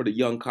it down for the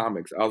young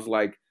comics. I was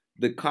like,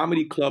 the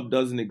comedy club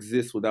doesn't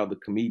exist without the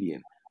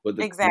comedian, but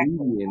the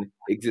Exactly. comedian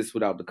exists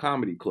without the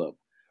comedy club,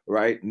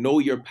 right? Know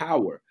your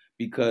power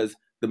because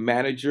the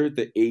manager,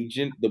 the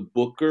agent, the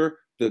booker,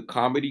 the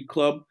comedy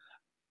club,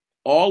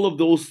 all of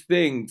those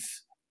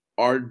things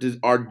are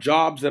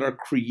jobs that are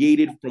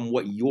created from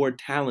what your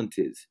talent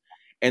is.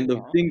 And the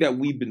Yeah. thing that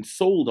we've been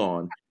sold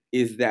on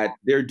is that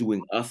they're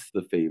doing us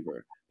the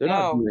favor. They're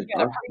not Oh, doing you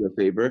gotta us the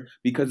favor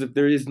because if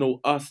there is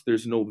no us,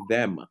 there's no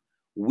them.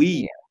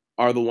 We yeah.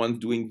 are the ones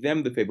doing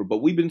them the favor. But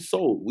we've been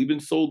sold. We've been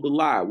sold the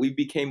lie. We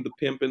became the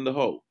pimp and the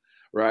hoe,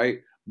 right?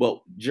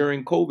 But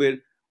during COVID,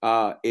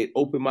 it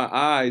opened my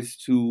eyes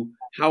to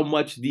how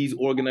much these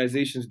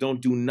organizations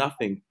don't do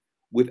nothing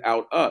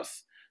without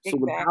us. So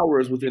the Exactly. power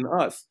is within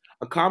us.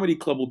 A comedy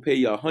club will pay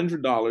you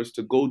 $100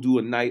 to go do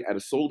a night at a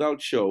sold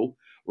out show,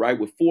 right,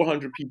 with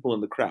 400 people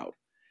in the crowd.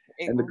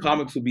 And the Mhm.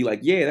 comics would be like,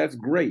 yeah, that's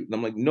great. And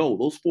I'm like, no,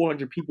 those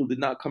 400 people did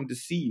not come to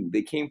see you.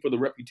 They came for the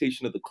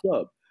reputation of the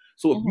club.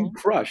 So if you Mhm.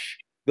 crush,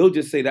 they'll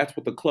just say that's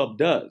what the club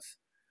does.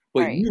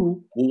 But Right.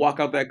 you will walk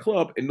out that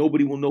club and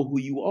nobody will know who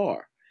you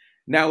are.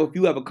 Now, if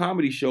you have a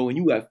comedy show and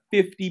you have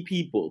 50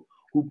 people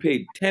who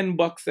paid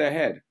 $10 a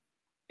head,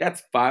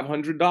 that's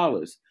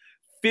 $500.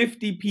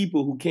 50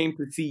 people who came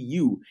to see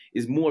you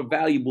is more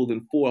valuable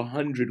than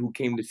 400 who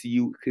came to see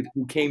you,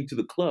 who came to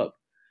the club.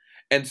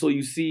 And so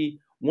you see,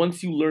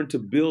 once you learn to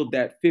build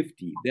that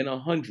 50, then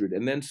 100,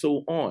 and then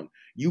so on,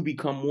 you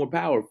become more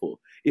powerful.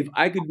 If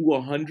I could do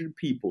 100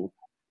 people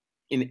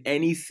in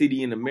any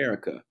city in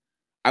America,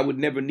 I would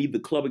never need the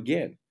club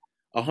again.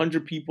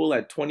 100 people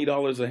at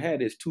 $20 a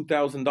head is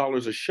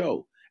 $2,000 a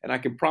show. And I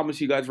can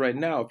promise you guys right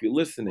now, if you're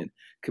listening,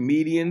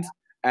 comedians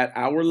at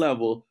our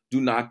level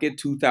do not get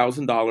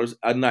 $2,000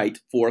 a night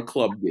for a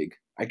club gig.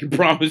 I can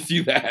promise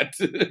you that.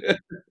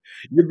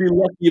 You'd be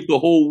lucky if the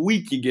whole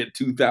week you get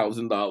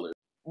 $2,000.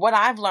 What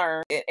I've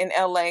learned in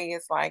LA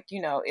is like,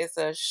 it's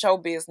a show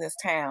business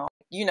town.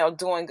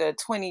 Doing a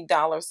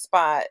 $20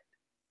 spot,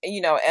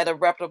 at a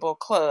reputable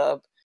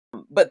club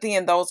But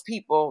then those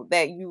people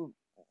that you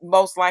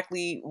most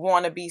likely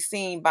want to be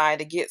seen by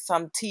to get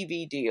some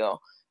TV deal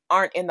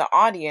aren't in the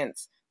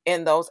audience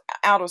in those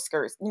outer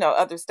skirts,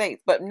 other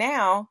states. But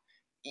now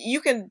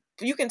you can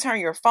turn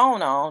your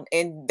phone on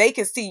and they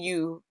can see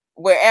you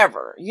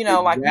wherever, like you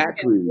can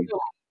Exactly. literally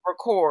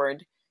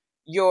record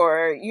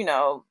your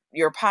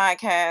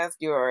podcast,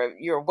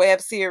 your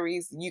web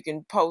series, you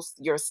can post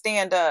your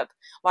stand up.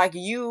 Like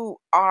you're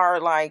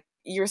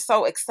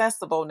so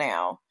accessible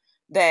now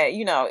that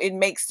it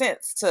makes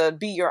sense to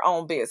be your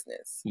own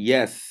business.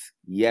 Yes,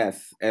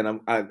 yes, and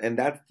and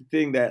that's the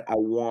thing that I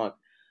want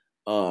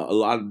a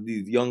lot of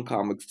these young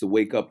comics to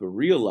wake up and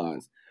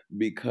realize,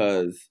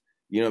 because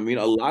you know what I mean,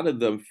 a lot of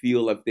them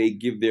feel if they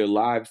give their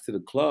lives to the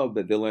club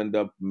that they'll end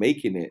up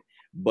making it,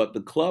 but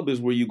the club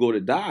is where you go to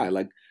die.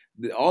 Like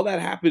all that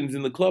happens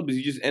in the club is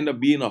you just end up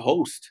being a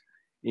host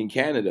in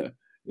Canada.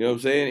 You know what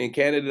I'm saying? In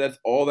Canada, that's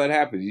all that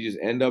happens. You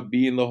just end up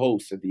being the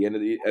host at the end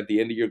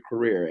of your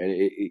career,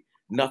 and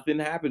nothing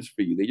happens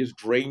for you. They just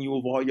drain you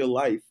of all your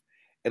life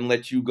and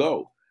let you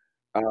go.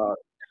 Uh,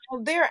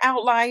 Well, they're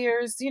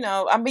outliers,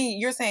 I mean,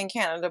 you're saying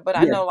Canada, but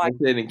I yes, know, like, I'm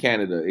saying in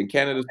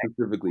Canada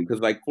specifically, because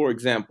like for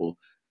example,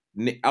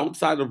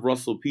 outside of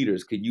Russell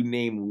Peters, could you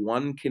name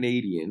one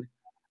Canadian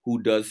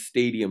who does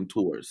stadium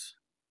tours?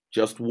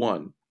 Just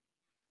one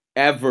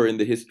ever in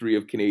the history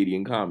of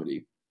Canadian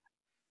comedy.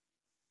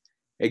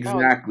 oh,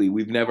 Exactly.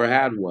 We've never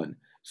had one.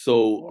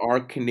 So our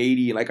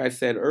Canadian, like I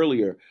said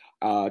earlier,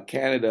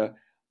 Canada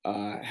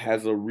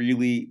has a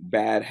really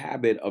bad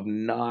habit of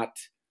not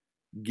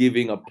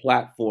giving a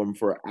platform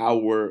for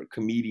our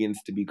comedians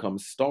to become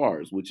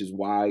stars, which is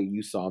why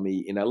you saw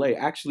me in LA.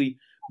 Actually,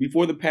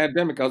 before the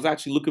pandemic, I was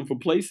actually looking for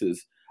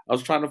places. I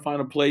was trying to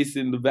find a place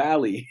in the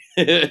Valley.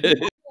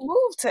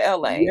 move to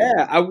LA.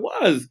 Yeah, I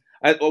was.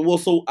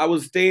 So I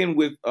was staying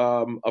with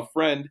a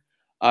friend.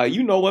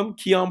 You know him,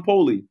 Keon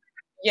Poli.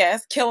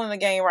 Yes, killing the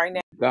game right now.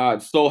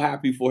 God, so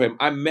happy for him.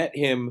 I met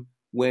him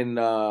when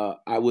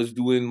I was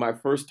doing my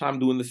first time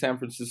doing the San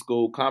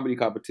Francisco comedy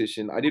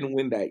competition. I didn't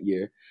win that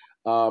year.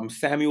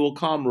 Samuel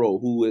Comroe,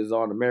 who is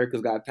on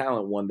America's Got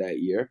Talent, won that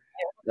year.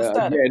 The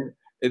stutter.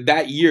 Again,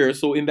 that year.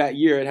 So in that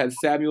year, it had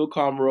Samuel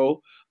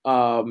Comroe,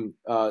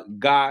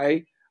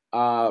 Guy,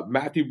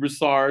 Matthew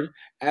Broussard,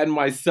 and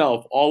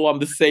myself all on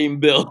the same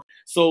bill.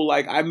 So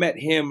like I met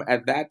him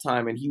at that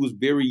time, and he was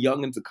very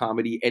young into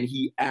comedy, and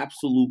he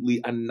absolutely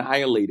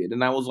annihilated.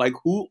 And I was like,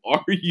 "Who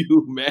are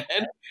you, man?"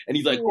 And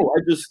he's like, "Oh,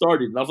 I just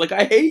started." And I was like,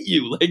 "I hate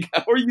you. Like,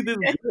 how are you this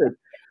good?"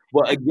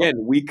 But again,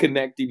 we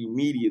connected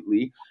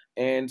immediately,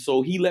 and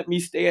so he let me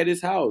stay at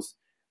his house.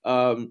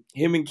 Him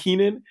and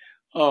Keenan.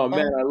 Oh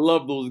man, I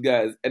love those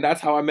guys, and that's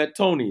how I met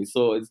Tony.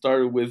 So it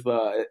started with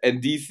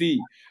and DC.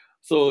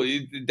 So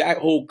that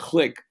whole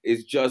clique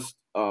is just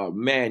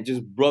man,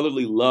 just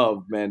brotherly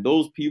love, man.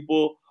 Those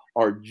people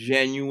are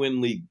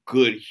genuinely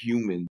good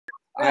humans.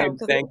 I Yeah, am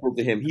 'cause thankful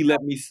to him. He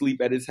let me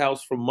sleep at his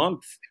house for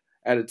months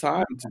at a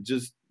time to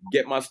just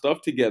get my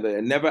stuff together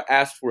and never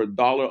asked for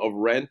 $1 of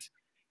rent.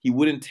 He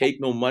wouldn't take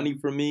no money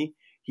from me.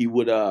 He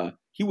would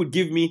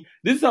give me,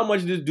 this is how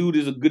much this dude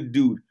is a good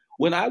dude.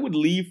 When I would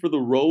leave for the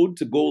road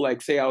to go,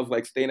 like say I was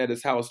like staying at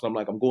his house and I'm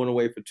like, I'm going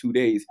away for 2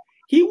 days,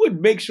 he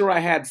would make sure I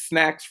had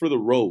snacks for the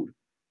road.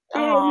 You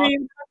know what I aw,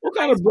 mean? What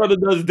kind of brother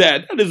does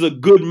that? That is a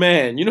good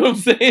man. You know what I'm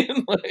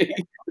saying? Like,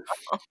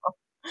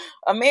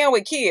 a man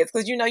with kids,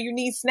 because you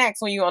need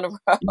snacks when you're on the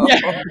road.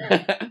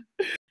 yeah.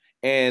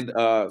 And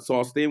so I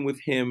was staying with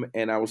him,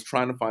 and I was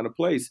trying to find a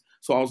place.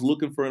 So I was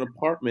looking for an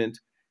apartment,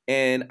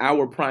 and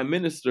our prime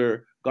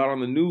minister got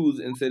on the news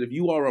and said, "If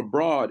you are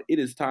abroad, it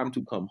is time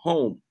to come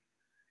home."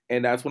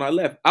 And that's when I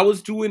left. I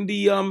was doing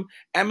the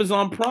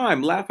Amazon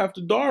Prime Laugh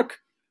After Dark.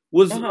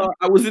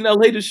 I was in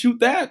LA to shoot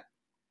that.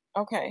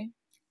 Okay.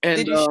 And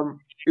Did you?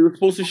 it was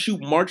supposed to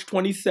shoot March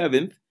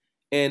 27th,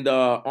 and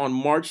on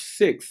March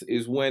 6th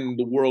is when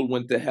the world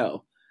went to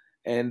hell.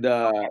 And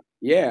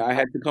yeah, I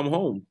had to come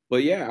home.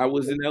 But yeah, I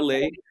was in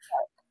LA,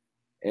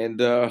 and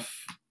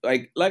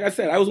like I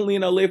said, I was only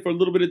in LA for a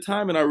little bit of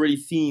time, and I already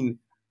seen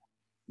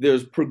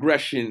there's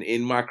progression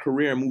in my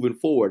career moving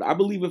forward. I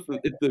believe if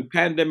the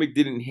pandemic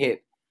didn't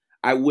hit,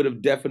 I would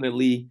have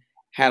definitely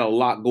had a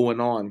lot going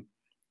on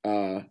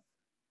uh,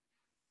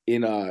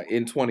 in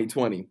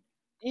 2020.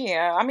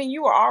 Yeah, I mean,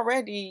 you were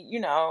already,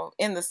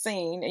 in the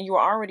scene, and you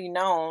were already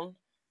known.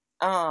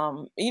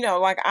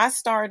 Like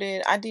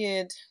I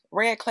did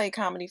Red Clay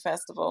Comedy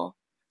Festival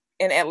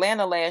in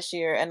Atlanta last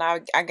year, and I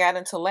got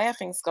into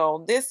Laughing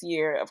Skull this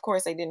year. Of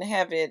course, they didn't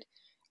have it.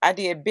 I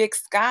did Big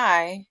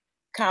Sky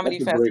Comedy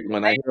That's a Festival. great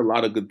one. I hear a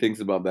lot of good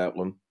things about that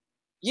one.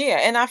 Yeah,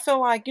 and I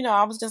feel like,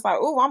 I was just like,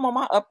 oh, I'm on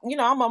my up,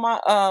 I'm on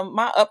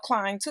my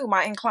upcline too,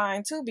 my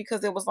incline too,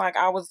 because it was like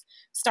I was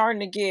starting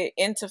to get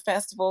into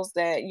festivals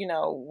that,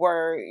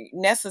 were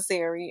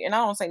necessary, and I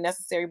don't say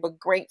necessary, but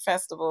great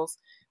festivals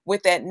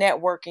with that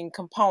networking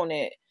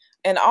component.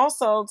 And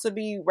also to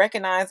be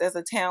recognized as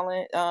a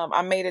talent.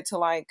 I made it to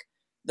like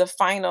the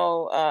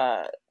finals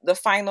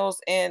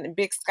in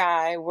Big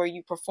Sky, where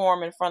you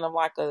perform in front of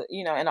like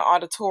in an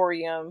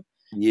auditorium,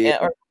 Yeah.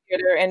 or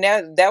theater, and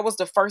that was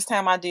the first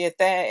time I did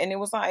that, and it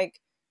was like,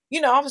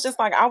 I was just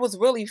like, I was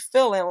really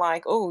feeling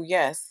like, oh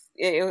yes,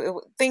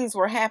 things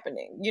were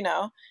happening,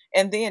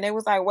 and then it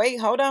was like, wait,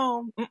 hold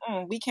on,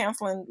 we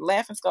canceling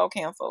Laughing Skull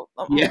canceled,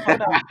 hold on. Yeah.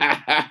 And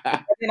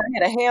then I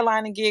had a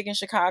headlining gig in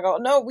Chicago.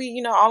 No,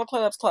 all the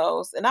clubs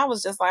closed, and I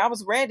was just like, I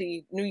was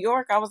ready. New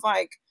York, I was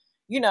like,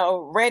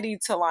 ready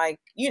to like,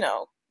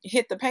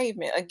 hit the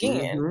pavement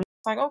again. Mhm.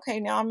 It's like, okay,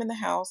 now I'm in the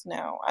house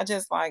now. I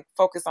just like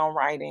focus on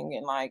writing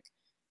and like,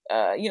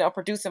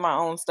 producing my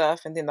own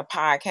stuff, and then the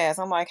podcast.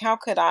 I'm like, how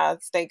could I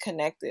stay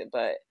connected?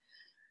 But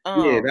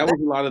Yeah, that that,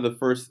 was a lot of the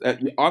first.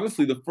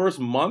 Honestly, the first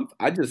month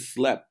I just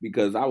slept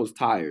because I was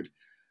tired.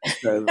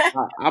 Because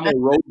I'm a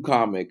road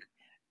comic,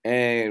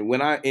 and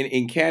when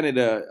in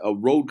Canada, a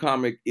road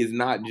comic is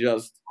not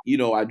just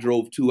I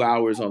drove 2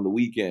 hours on the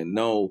weekend.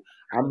 No,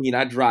 I mean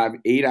I drive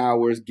 8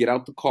 hours, get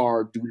out the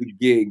car, do the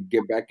gig,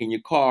 get back in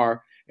your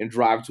car, and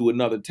drive to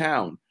another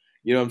town.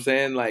 You know what I'm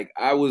saying? Like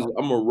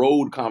I'm a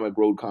road comic.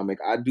 Road comic.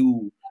 I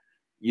do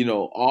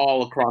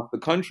all across the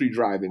country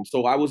driving.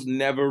 So I was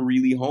never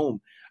really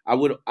home. I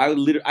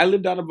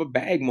lived out of a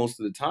bag most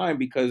of the time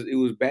because it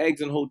was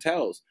bags and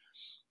hotels.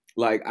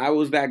 Like I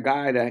was that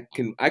guy that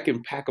I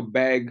can pack a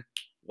bag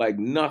like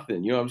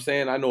nothing. You know what I'm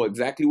saying? I know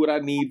exactly what I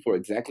need for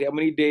exactly how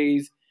many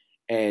days,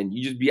 and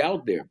you just be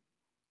out there.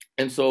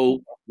 And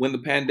so when the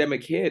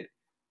pandemic hit,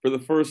 for the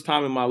first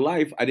time in my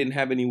life, I didn't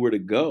have anywhere to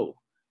go.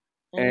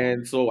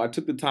 And so I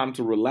took the time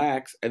to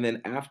relax, and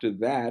then after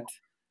that,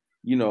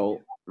 you know,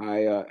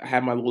 I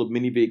had my little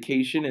mini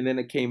vacation, and then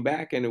it came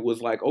back, and it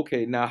was like,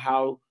 okay, now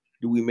how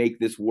do we make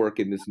this work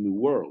in this new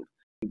world?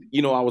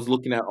 I was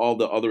looking at all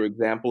the other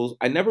examples.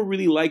 I never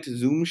really liked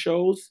Zoom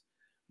shows,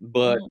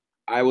 but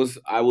I was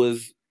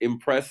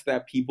impressed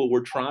that people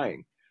were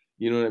trying.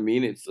 You know what I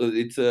mean?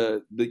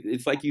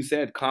 It's like you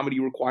said, comedy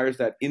requires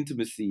that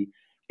intimacy,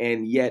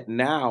 and yet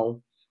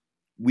now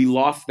we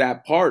lost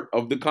that part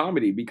of the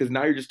comedy because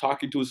now you're just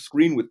talking to a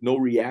screen with no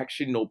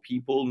reaction, no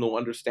people, no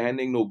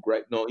understanding, no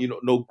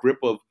grip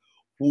of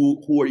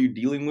who are you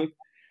dealing with.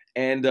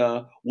 And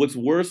what's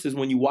worse is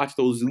when you watch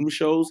those Zoom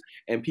shows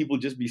and people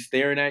just be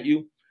staring at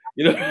you,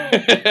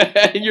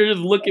 and you're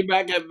just looking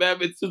back at them.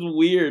 It's just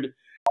weird.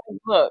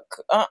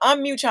 look,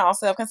 unmute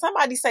yourself. Can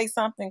somebody say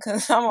something?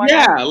 Because I'm like,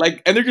 Yeah,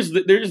 like, and they're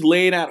just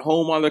laying at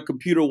home on their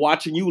computer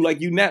watching you like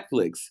you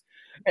Netflix.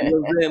 You know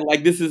what I'm saying?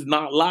 Like this is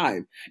not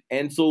live,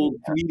 and so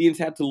comedians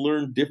had to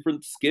learn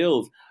different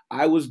skills.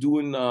 I was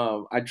doing.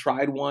 I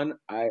tried one.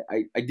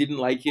 I didn't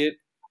like it.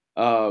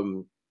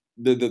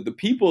 The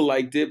people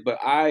liked it, but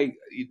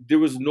there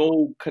was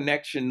no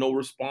connection, no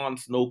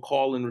response, no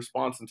call and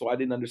response, and so I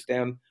didn't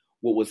understand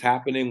what was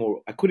happening,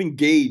 or I couldn't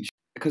gauge.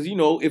 Because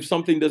if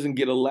something doesn't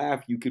get a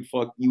laugh, you could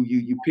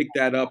you pick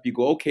that up. You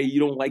go, okay, you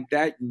don't like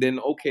that, then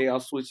okay, I'll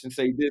switch and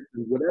say this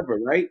and whatever,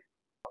 right?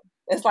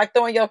 it's like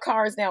throwing your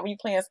cards down when you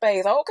playing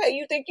spades. Okay,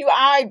 you think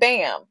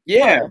bam.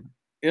 Yeah. Look,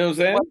 You know what I'm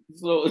saying?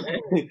 So,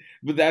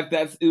 but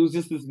it was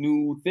just this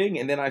new thing.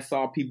 And then I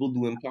saw people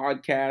doing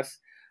podcasts.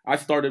 I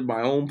started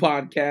my own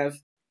podcast.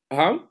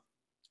 Huh?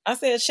 I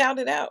said, shout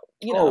it out.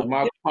 Oh,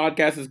 my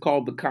podcast is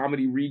called The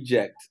Comedy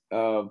Reject.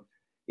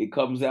 It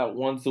comes out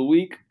once a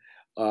week.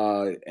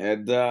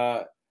 And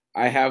I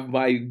have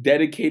my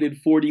dedicated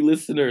 40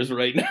 listeners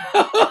right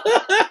now.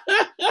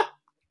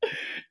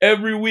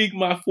 Every week,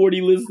 my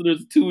 40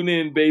 listeners tune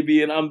in,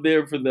 baby, and I'm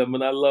there for them,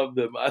 and I love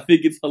them. I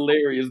think it's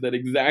hilarious that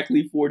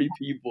exactly 40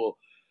 people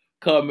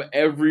come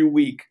every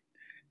week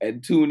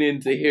and tune in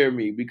to hear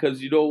me,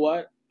 because you know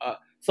what?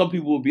 Some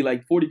people will be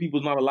like, 40 people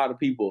is not a lot of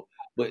people.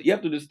 But you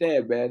have to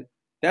understand, man,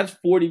 that's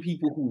 40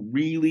 people who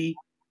really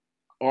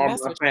are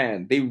my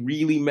fan. They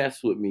really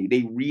mess with me.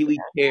 They really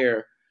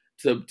care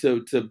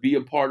to be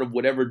a part of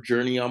whatever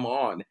journey I'm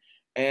on.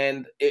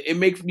 And it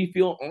makes me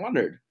feel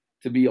honored.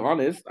 To be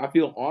honest, I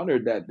feel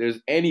honored that there's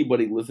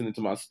anybody listening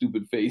to my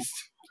stupid face.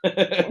 Check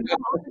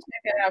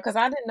it out, because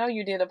I didn't know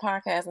you did a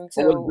podcast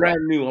until it's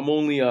brand new. I'm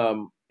only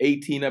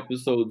 18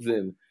 episodes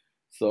in,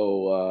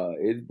 so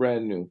it's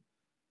brand new.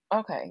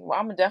 Okay, well,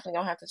 I'm definitely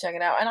gonna have to check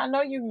it out. And I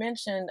know you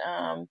mentioned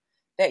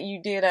that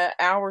you did an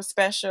hour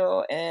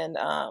special, and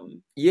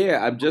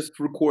yeah, I've just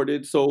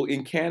recorded. So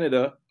in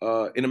Canada,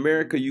 in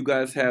America, you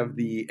guys have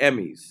the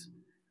Emmys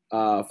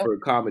for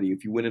comedy.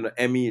 If you win an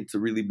Emmy, it's a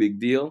really big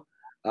deal.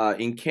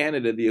 In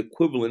Canada, the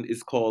equivalent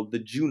is called the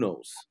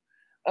Junos.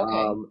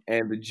 okay.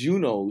 And the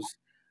Junos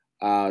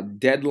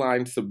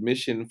deadline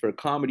submission for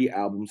comedy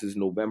albums is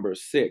November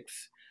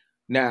 6th.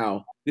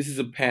 Now, this is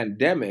a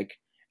pandemic,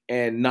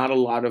 and not a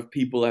lot of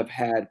people have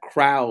had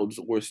crowds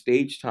or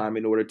stage time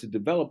in order to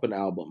develop an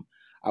album.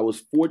 I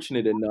was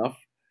fortunate enough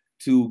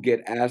to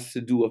get asked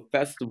to do a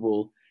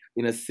festival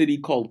in a city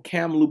called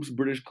Kamloops,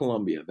 British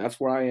Columbia. That's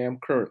where I am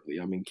currently.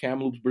 I'm in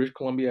Kamloops, British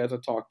Columbia as I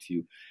talk to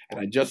you. And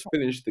I just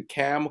finished the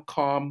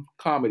CamCom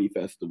Comedy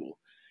Festival.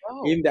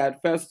 Oh. In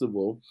that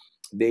festival,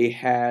 they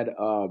had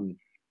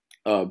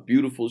a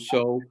beautiful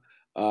show.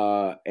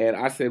 And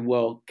I said,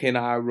 well, can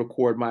I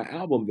record my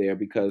album there?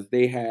 Because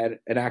they had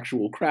an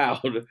actual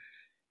crowd.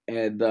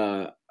 And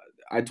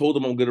I told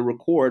them I'm going to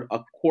record a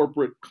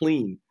corporate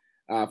clean.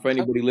 For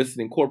anybody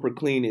listening, corporate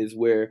clean is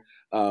where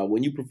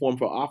when you perform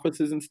for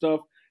offices and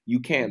stuff, you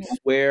can't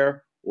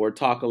swear or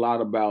talk a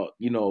lot about,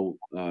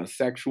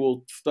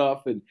 sexual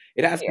stuff. And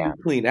it has to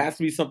be clean. It has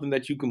to be something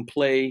that you can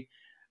play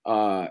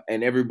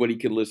and everybody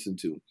can listen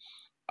to.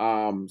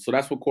 So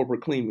that's what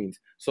corporate clean means.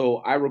 So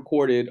I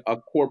recorded a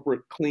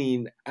corporate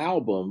clean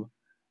album.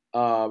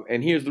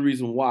 And here's the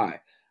reason why.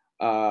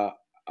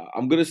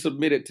 I'm going to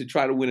submit it to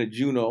try to win a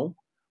Juno,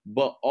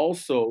 but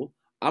also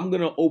I'm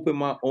going to open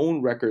my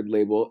own record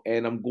label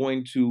and I'm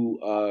going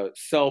to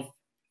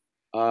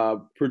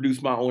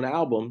produce my own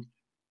album.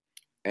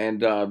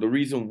 And the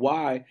reason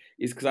why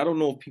is because I don't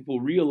know if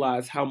people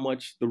realize how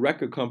much the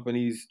record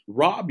companies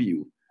rob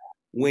you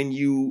when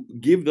you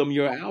give them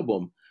your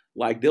album.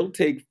 Like they'll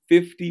take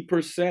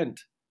 50%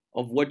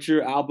 of what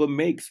your album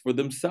makes for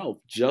themselves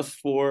just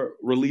for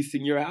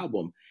releasing your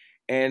album.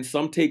 And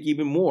some take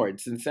even more.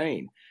 It's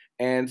insane.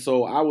 And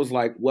so I was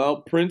like,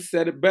 well, Prince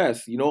said it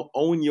best,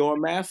 own your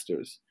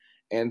masters.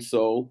 And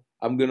so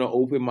I'm going to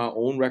open my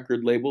own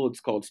record label.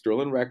 It's called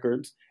Sterling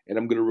Records. And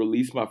I'm going to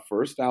release my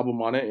first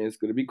album on it. And it's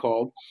going to be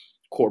called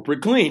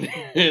Corporate Clean.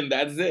 And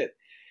that's it.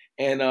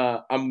 And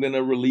I'm going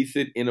to release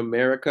it in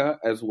America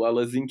as well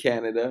as in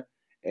Canada.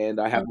 And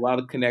I have a lot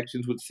of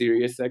connections with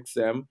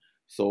SiriusXM.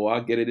 So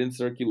I'll get it in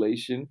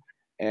circulation.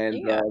 And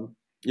you know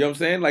what I'm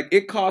saying? Like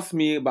it cost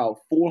me about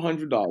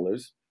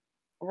 $400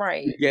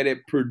 to get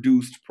it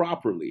produced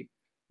properly.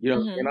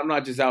 And I'm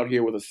not just out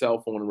here with a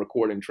cell phone and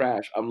recording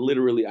trash. I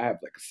have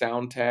like a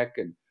sound tech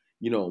and,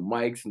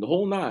 mics and the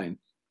whole nine.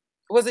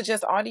 Was it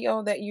just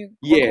audio that you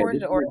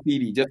recorded or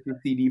CD, just the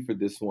CD for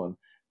this one?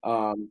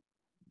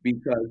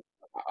 Because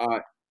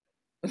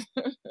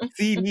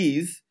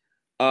CDs,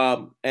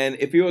 and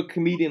if you're a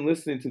comedian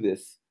listening to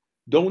this,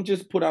 don't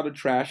just put out a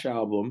trash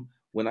album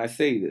when I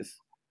say this,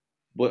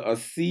 but a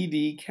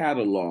CD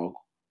catalog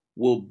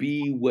will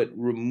be what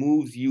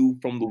removes you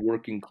from the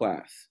working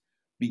class.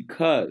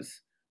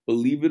 Because,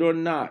 believe it or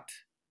not,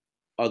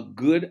 a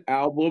good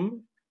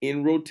album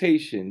in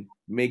rotation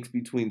makes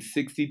between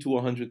 $60,000 to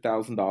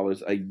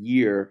 $100,000 a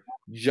year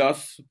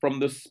just from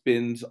the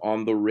spins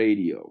on the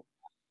radio.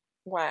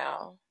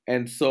 Wow.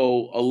 And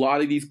so a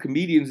lot of these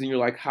comedians, and you're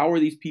like, how are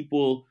these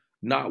people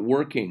not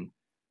working?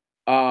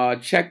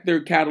 Check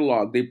their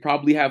catalog. They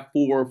probably have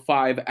 4 or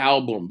 5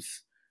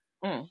 albums.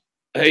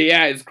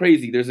 Yeah, it's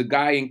crazy. There's a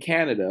guy in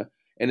Canada,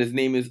 and his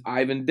name is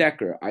Ivan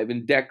Decker.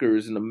 Ivan Decker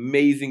is an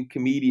amazing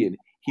comedian.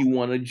 He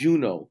won a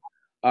Juno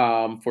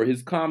for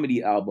his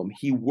comedy album.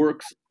 He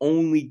works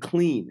only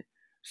clean.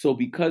 So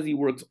because he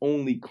works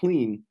only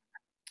clean,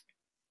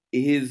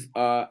 his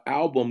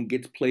album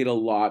gets played a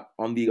lot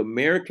on the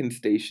American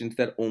stations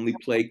that only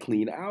play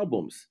clean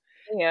albums.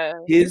 Yeah.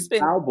 His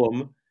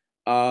album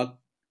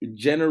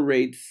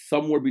generates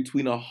somewhere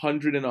between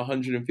 100 and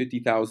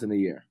 150,000 a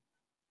year.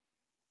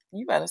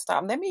 You better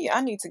stop.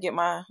 I need to get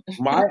my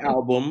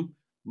album,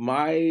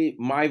 my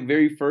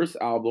very first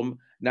album.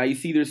 Now you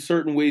see, there's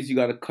certain ways you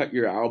got to cut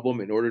your album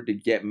in order to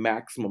get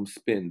maximum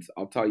spins.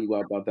 I'll tell you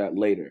about that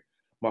later.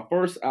 My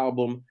first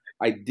album,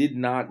 I did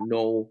not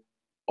know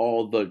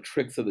all the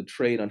tricks of the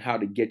trade on how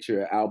to get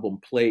your album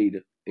played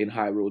in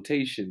high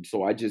rotation.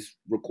 So I just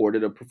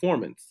recorded a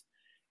performance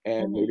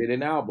and made it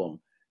an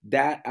album.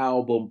 That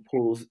album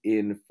pulls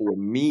in for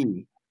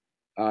me.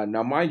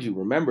 Now, mind you,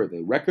 remember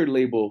the record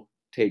label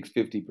takes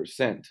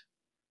 50%.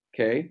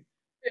 Okay?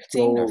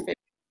 15 or 50.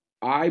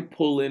 I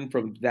pull in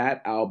from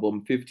that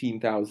album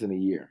 $15,000 a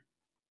year.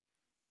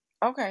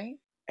 Okay.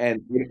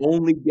 And it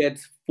only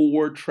gets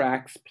 4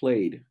 tracks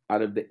played.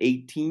 Out of the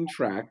 18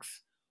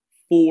 tracks,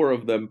 4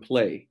 of them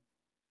play.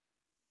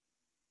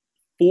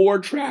 4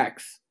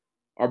 tracks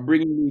are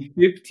bringing me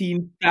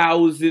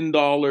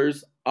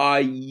 $15,000 a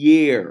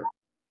year.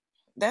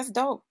 That's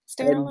dope,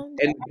 Sterling.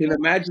 And can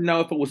imagine now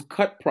if it was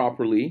cut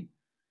properly.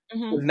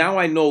 Now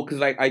I know,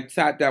 because I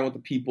sat down with the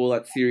people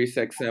at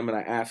SiriusXM and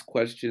I asked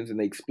questions and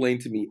they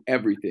explained to me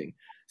everything.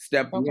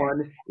 Step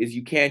 1 is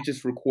you can't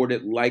just record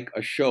it like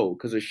a show,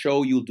 because a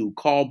show you'll do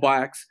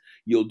callbacks,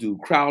 you'll do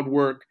crowd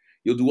work,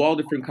 you'll do all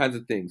different kinds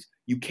of things.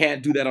 You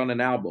can't do that on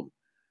an album,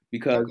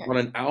 because on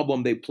an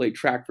album they play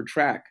track for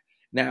track.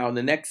 Now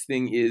the next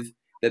thing is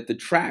that the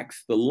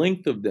tracks, the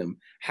length of them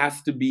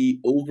has to be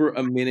over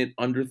a minute,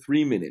 under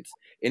 3 minutes.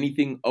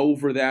 Anything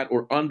over that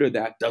or under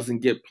that doesn't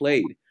get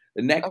played.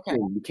 The next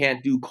thing, you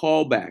can't do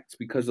callbacks,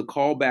 because the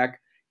callback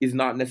is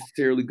not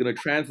necessarily going to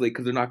translate,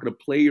 because they're not going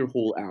to play your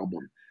whole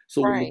album.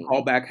 So when the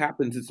callback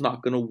happens, it's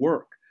not going to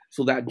work.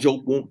 So that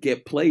joke won't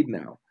get played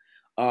now.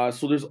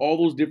 So there's all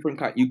those different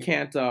kinds. You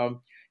can't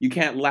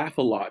laugh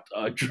a lot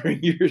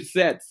during your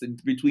sets and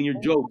between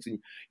your jokes, and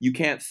you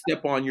can't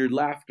step on your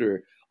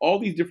laughter. All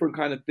these different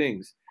kind of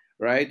things,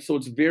 right? So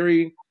it's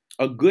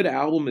a good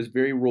album is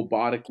very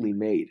robotically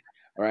made,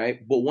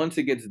 right? But once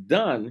it gets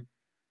done,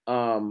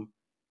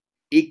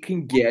 it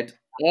can get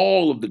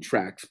all of the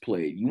tracks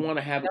played. You want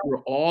to have it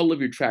where all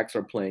of your tracks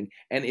are playing.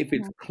 And if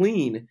it's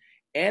clean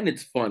and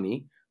it's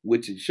funny,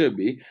 which it should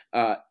be,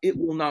 it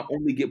will not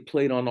only get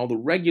played on all the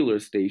regular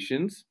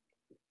stations,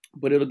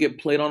 but it'll get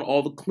played on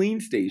all the clean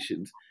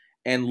stations.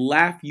 And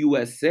Laugh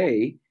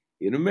USA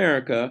in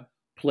America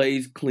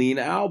plays clean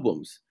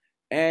albums.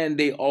 And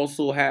they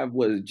also have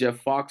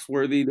Jeff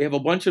Foxworthy. They have a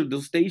bunch of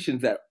those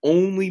stations that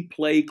only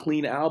play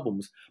clean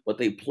albums, but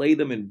they play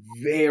them in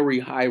very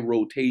high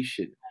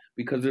rotation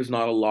because there's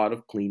not a lot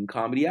of clean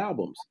comedy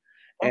albums.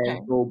 Okay.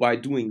 And so by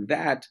doing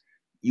that,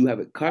 you have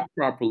it cut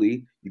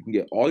properly. You can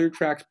get all your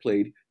tracks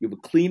played. You have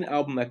a clean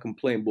album that can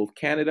play in both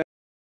Canada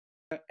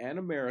and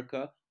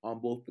America on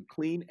both the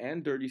clean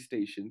and dirty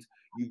stations.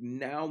 You've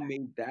now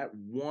made that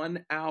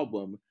one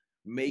album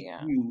make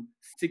Yeah. you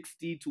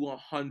 $60,000 to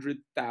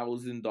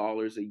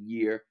 $100,000 a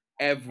year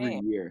every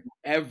Man. year.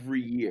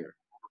 Every year.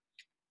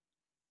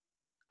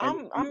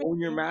 And if you own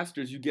your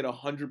masters, you get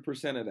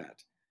 100% of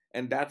that.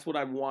 And that's what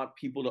I want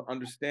people to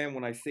understand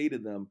when I say to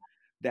them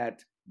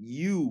that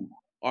you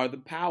are the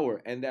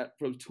power, and that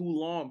for too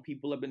long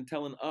people have been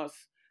telling us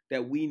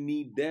that we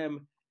need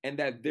them and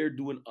that they're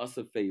doing us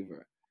a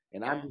favor.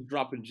 And I'm just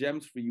dropping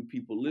gems for you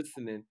people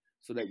listening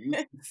so that you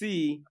can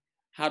see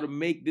how to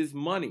make this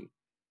money.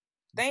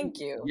 Thank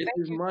you. Get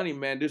this money,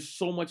 man. There's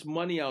so much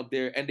money out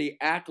there, and they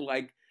act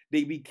like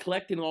they be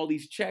collecting all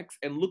these checks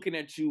and looking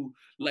at you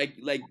like,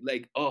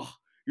 oh,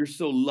 you're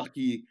so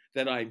lucky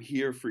that I'm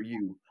here for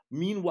you.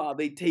 Meanwhile,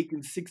 they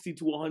taking $60,000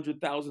 to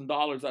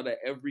 $100,000 out of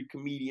every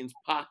comedian's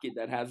pocket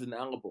that has an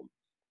album.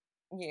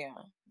 Yeah,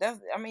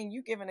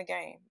 you giving a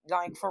game,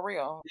 like, for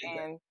real.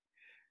 Yeah. And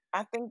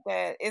I think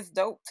that it's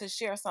dope to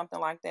share something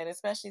like that,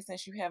 especially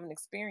since you have an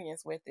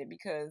experience with it,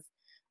 because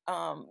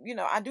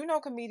I do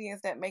know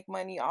comedians that make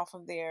money off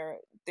of their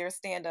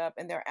stand-up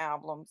and their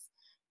albums.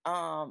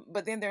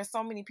 But then there's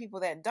so many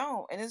people that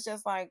don't. And it's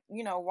just like,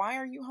 why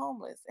are you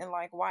homeless? And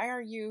like, why are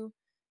you,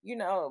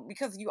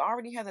 because you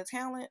already have the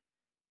talent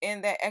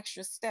and that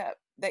extra step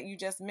that you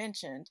just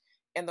mentioned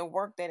and the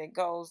work that it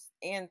goes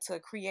into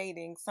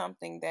creating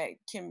something that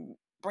can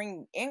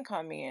bring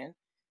income in.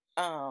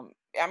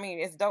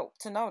 It's dope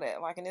to know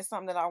that. Like, and it's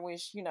something that I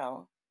wish,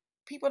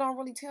 people don't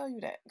really tell you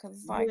that, because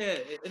it's like, yeah,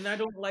 and I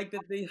don't like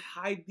that they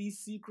hide these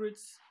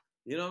secrets.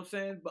 You know what I'm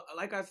saying? But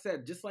like I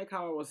said, just like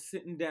how I was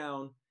sitting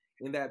down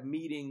in that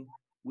meeting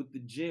with the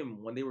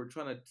gym when they were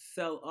trying to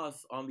sell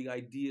us on the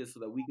idea so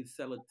that we could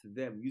sell it to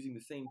them using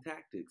the same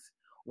tactics.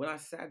 When I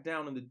sat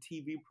down in the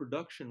TV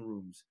production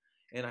rooms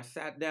and I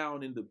sat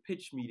down in the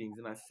pitch meetings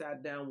and I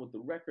sat down with the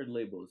record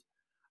labels,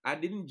 I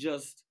didn't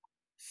just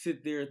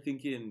sit there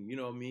thinking, you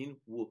know what I mean?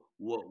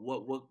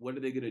 What are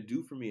they gonna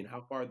do for me and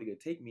how far are they gonna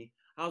take me?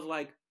 I was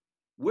like,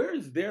 where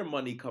is their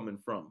money coming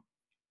from?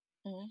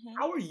 mm-hmm.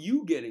 How are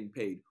you getting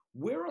paid?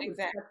 Where are the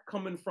Exactly. checks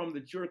coming from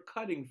that you're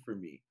cutting for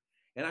me?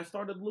 And I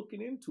started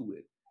looking into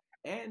it.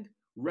 And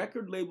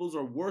record labels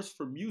are worse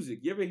for music.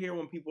 You ever hear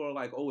when people are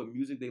like, oh, in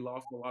music they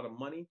lost a lot of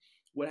money?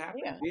 What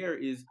happens there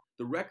is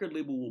the record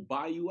label will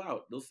buy you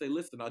out. They'll say,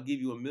 listen, I'll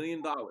give you $1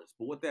 million. But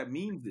what that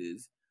means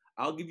is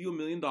I'll give you $1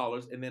 million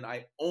and then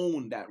I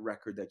own that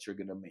record that you're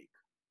going to make.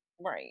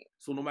 Right.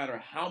 So no matter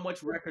how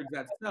much records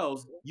that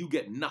sells, you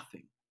get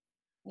nothing.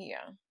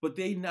 Yeah. But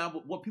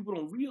what people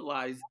don't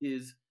realize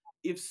is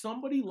if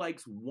somebody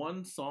likes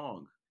one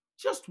song,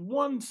 just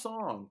one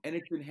song, and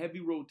it's in heavy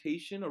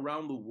rotation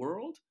around the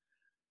world,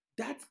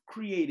 that's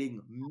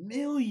creating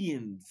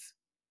millions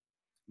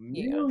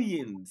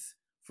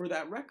for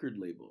that record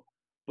label.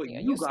 But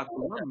you got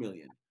the 1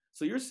 million.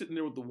 So you're sitting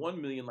there with the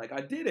 1 million like,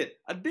 I did it.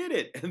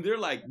 And they're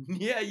like,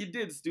 yeah, you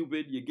did,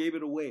 stupid. You gave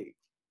it away.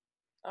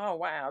 Oh,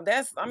 wow.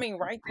 That's,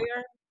 right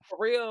there, for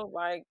real,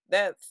 like,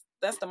 that's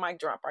the mic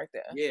drop right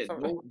there. Yeah,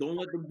 don't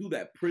let them do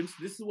that. Prince,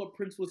 this is what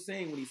Prince was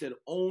saying when he said,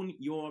 own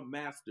your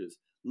masters.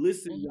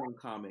 Listen, young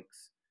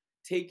comics.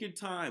 Take your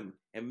time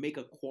and make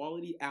a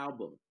quality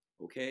album,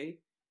 okay?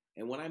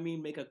 And when I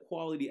mean make a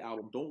quality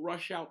album, don't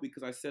rush out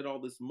because I said all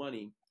this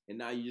money and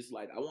now you're just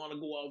like, I want to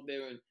go out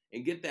there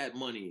and get that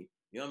money.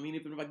 You know what I mean?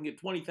 Even if I can get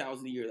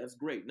 20,000 a year, that's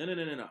great. No.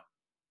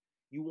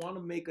 You want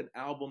to make an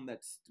album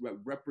that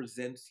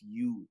represents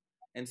you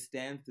and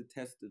stands the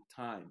test of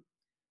time.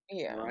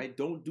 Yeah. All right?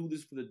 Don't do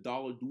this for the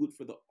dollar. Do it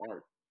for the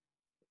art.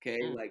 Okay?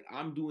 Like,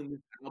 I'm doing this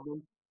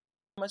album.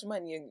 How much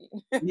money you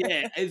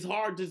yeah, it's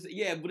hard to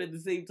say, but at the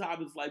same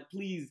time, it's like,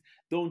 please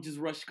don't just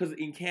rush. Because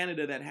in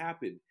Canada, that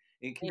happened.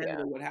 In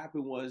Canada, what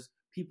happened was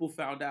people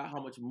found out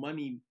how much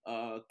money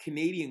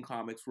Canadian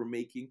comics were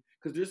making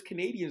because there's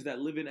Canadians that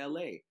live in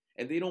LA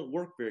and they don't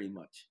work very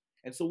much.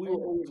 And so we were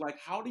always like,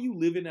 how do you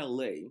live in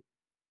LA,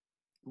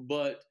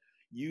 but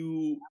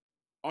you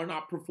are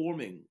not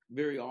performing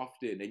very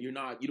often and you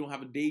don't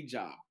have a day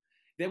job?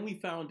 Then we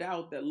found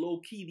out that low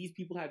key, these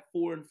people had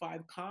 4 and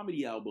 5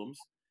 comedy albums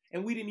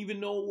and we didn't even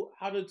know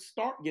how to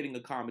start getting a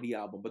comedy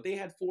album, but they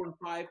had 4 and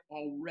 5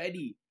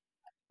 already.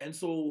 And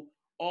so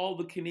all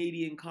the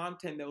Canadian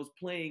content that was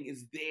playing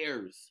is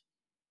theirs.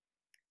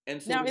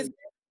 And so now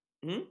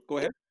go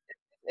ahead.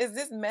 Is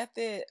this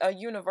method a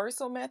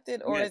universal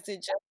method or is it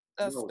just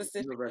a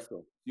specific?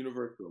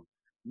 Universal.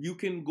 You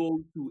can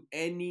go to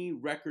any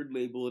record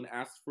label and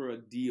ask for a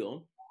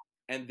deal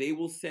and they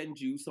will send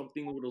you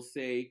something that will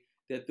say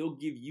that they'll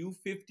give you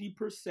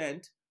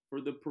 50%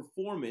 for the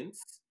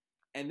performance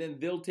and then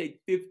they'll take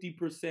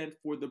 50%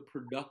 for the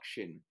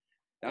production.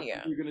 That's what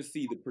Yeah. you're gonna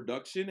see, the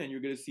production, and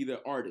you're gonna see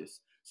the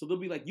artist. So they'll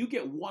be like, you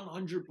get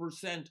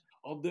 100%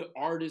 of the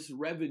artist's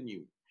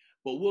revenue,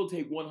 but we'll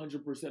take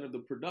 100% of the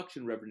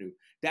production revenue.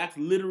 That's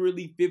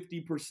literally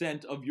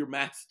 50% of your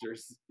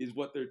masters is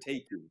what they're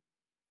taking,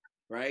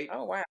 right?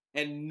 Oh wow.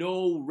 And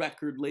no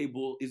record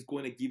label is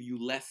going to give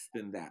you less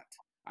than that.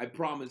 I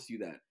promise you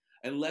that.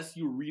 Unless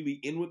you're really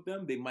in with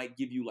them, they might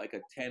give you like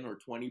a 10 or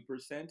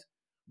 20%,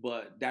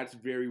 but that's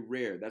very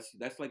rare.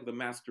 That's like the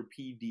Master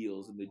P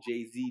deals and the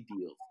Jay-Z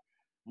deals.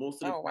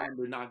 Most of the Oh wow. time,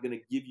 they're not going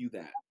to give you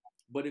that.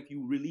 But if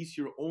you release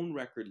your own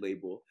record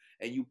label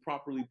and you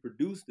properly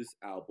produce this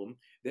album,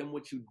 then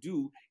what you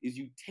do is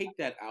you take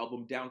that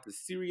album down to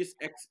Sirius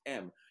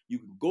XM. You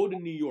can go to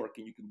New York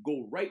and you can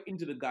go right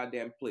into the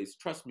goddamn place.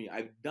 Trust me,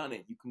 I've done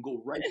it. You can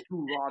go right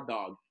to Raw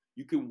Dog.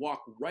 You can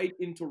walk right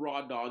into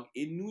Raw Dog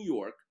in New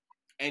York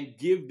and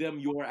give them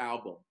your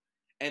album.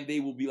 And they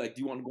will be like,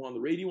 do you want to go on the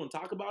radio and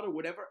talk about it,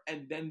 whatever?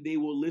 And then they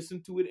will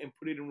listen to it and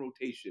put it in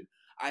rotation.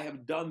 I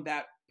have done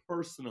that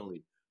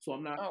personally. So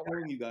I'm not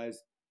telling you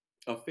guys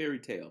a fairy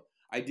tale.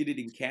 I did it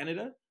in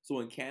Canada. So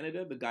in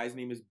Canada, the guy's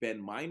name is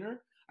Ben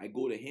Miner. I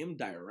go to him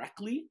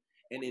directly.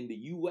 And in the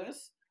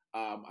US,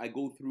 I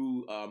go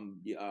through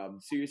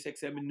Sirius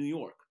XM in New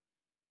York.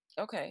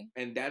 Okay.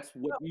 And that's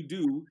what you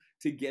do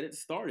to get it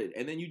started.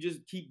 And then you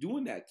just keep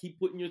doing that. Keep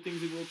putting your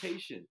things in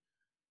rotation.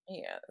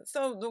 Yeah.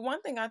 So the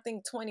one thing I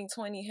think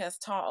 2020 has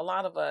taught a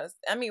lot of us,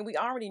 I mean, we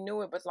already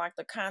knew it, but like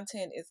the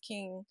content is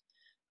king.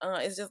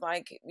 It's just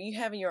like you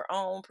having your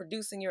own,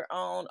 producing your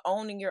own,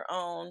 owning your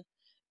own.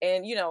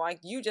 And, you know, like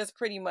you just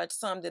pretty much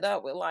summed it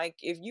up with like,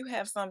 if you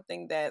have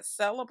something that's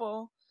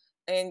sellable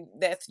and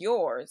that's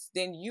yours,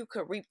 then you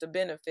could reap the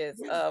benefits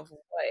of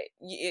what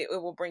it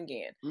will bring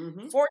in.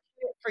 Mm-hmm.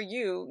 Fortunate for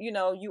you, you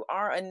know, you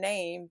are a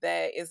name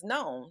that is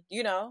known,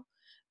 you know.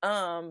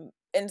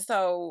 And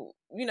so,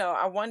 you know,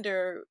 I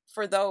wonder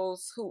for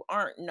those who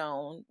aren't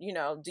known, you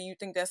know, do you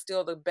think that's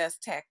still the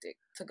best tactic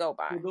to go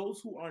by? For those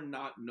who are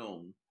not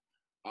known,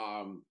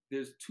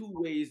 there's two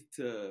ways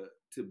to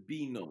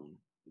be known.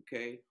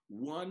 Okay,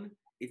 one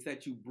is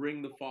that you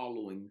bring the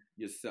following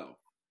yourself.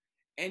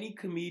 Any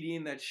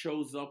comedian that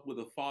shows up with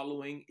a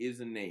following is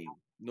a name.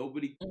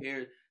 Nobody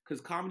cares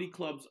because comedy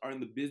clubs are in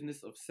the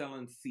business of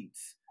selling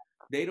seats.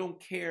 They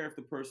don't care if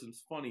the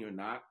person's funny or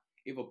not.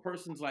 If a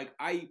person's like,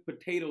 I eat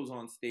potatoes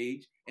on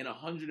stage and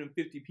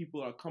 150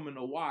 people are coming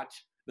to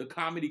watch, the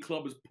comedy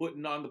club is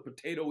putting on the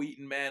potato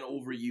eating man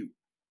over you.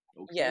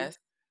 Okay? Yes.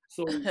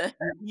 So you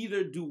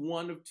either do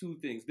one of two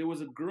things. There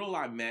was a girl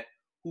I met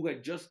who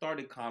had just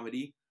started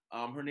comedy.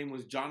 Her name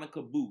was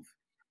Jonica Booth.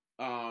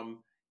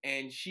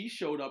 And she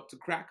showed up to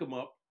crack him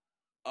up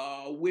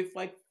with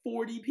like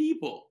 40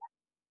 people.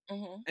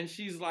 Mm-hmm. And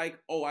she's like,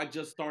 oh, I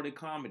just started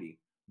comedy.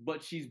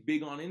 But she's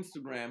big on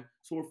Instagram,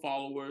 so her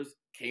followers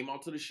came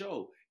out to the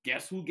show.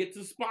 Guess who gets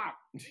a spot?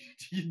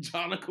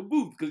 Jonica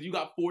Booth, because you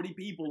got 40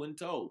 people in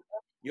tow.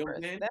 You know what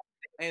I'm saying?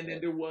 And then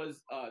there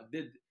was,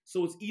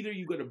 so it's either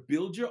you got to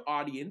build your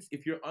audience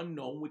if you're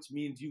unknown, which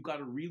means you got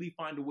to really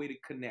find a way to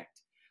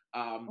connect.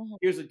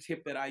 Here's a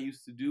tip that I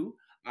used to do.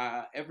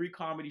 Every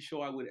comedy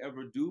show I would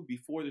ever do,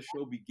 before the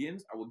show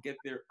begins, I would get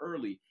there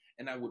early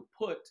and I would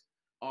put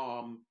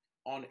on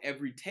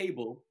every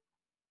table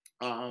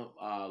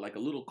like a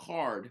little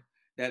card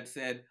that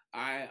said,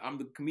 I'm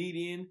the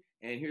comedian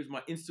and here's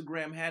my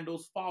Instagram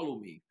handles, follow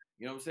me.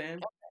 You know what I'm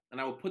saying?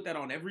 And I would put that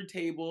on every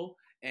table,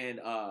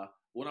 and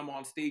when I'm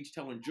on stage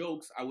telling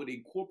jokes, I would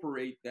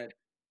incorporate that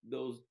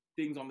those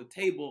things on the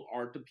table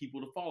are to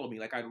people to follow me.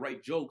 Like I'd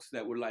write jokes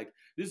that were like,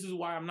 this is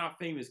why I'm not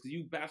famous, because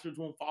you bastards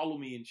won't follow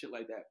me and shit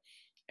like that.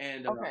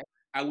 And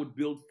I would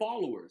build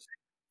followers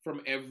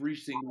from every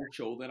single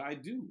show that I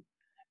do.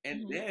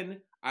 And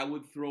then I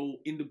would throw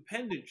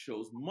independent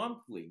shows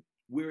monthly,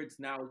 where it's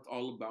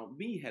all about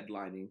me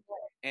headlining.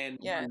 And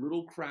my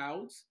little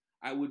crowds,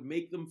 I would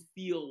make them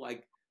feel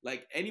like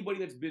anybody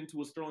that's been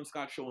to a Sterling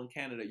Scott show in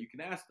Canada, you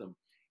can ask them.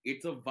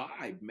 It's a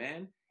vibe,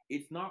 man.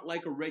 It's not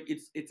like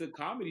it's a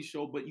comedy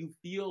show, but you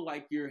feel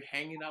like you're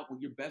hanging out with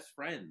your best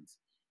friends.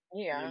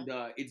 Yeah.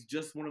 And it's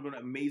just one of an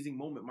amazing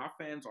moment. My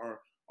fans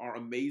are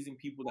amazing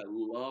people that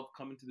love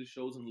coming to the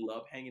shows and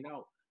love hanging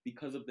out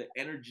because of the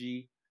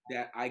energy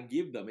that I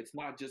give them. It's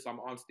not just I'm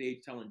on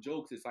stage telling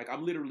jokes. It's like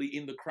I'm literally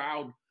in the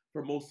crowd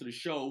for most of the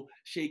show,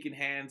 shaking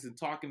hands and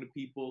talking to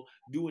people,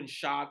 doing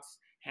shots,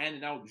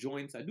 handing out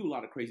joints. I do a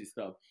lot of crazy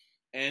stuff.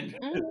 And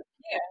when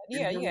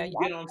you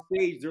get on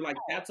stage, they're like,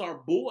 that's our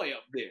boy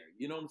up there.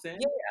 You know what I'm saying?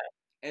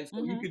 Yeah. And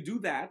so you could do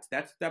that.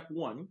 That's step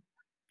one,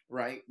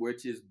 right?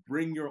 Which is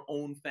bring your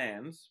own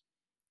fans.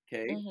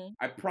 Okay.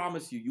 I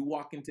promise you, you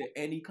walk into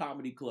any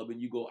comedy club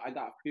and you go, I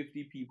got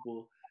 50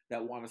 people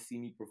that want to see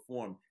me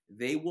perform.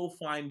 They will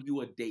find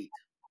you a date.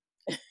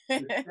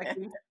 At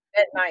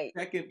night.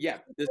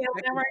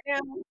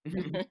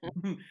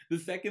 The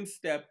second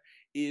step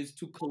is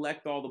to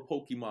collect all the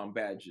Pokemon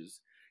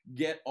badges.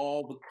 Get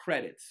all the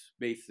credits,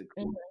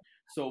 basically.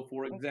 So,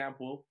 for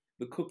example,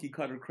 the cookie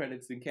cutter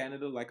credits in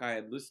Canada, like I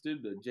had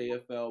listed, the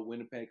JFL,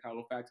 Winnipeg,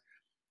 Halifax,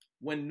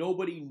 when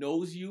nobody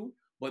knows you,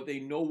 but they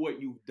know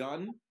what you've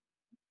done,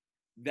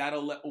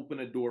 that'll open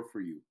a door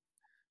for you.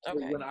 So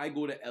Okay. when I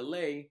go to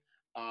LA,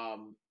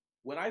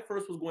 when I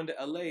first was going to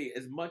LA,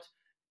 as much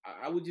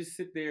I would just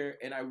sit there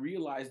and I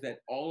realized that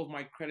all of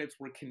my credits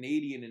were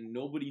Canadian and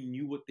nobody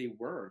knew what they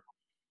were.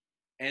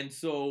 And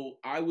so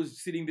I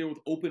was sitting there with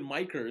open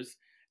micers,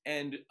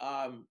 and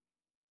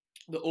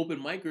the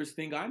open micers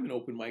think I'm an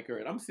open micer,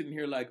 and I'm sitting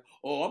here like,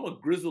 oh, I'm a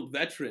grizzled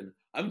veteran.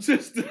 I'm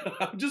just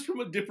I'm just from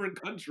a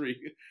different country.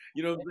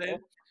 You know what I'm saying?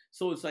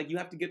 So it's like you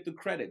have to get the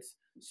credits.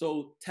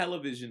 So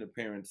television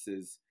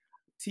appearances,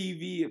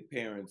 TV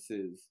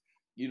appearances,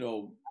 you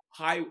know,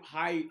 high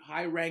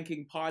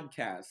ranking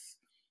podcasts,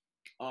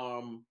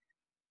 a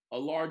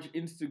large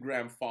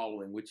Instagram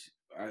following, which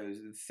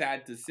is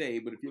sad to say,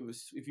 but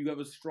if you have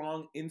a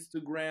strong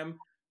Instagram,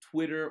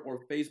 Twitter,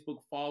 or Facebook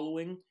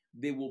following,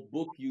 they will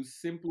book you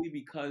simply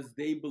because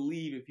they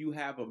believe if you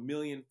have 1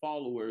 million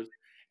followers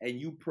and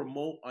you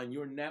promote on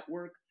your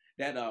network,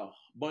 that a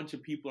bunch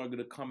of people are going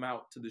to come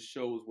out to the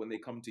shows when they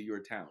come to your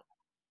town.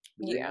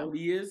 The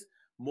reality is,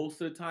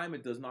 most of the time,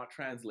 it does not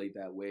translate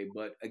that way.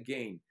 But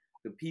again,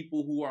 the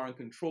people who are in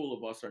control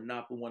of us are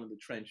not the one in the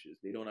trenches.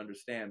 They don't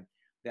understand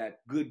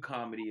that good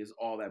comedy is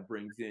all that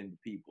brings in the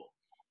people.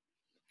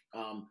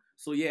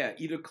 So yeah,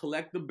 either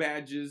collect the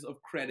badges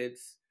of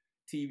credits,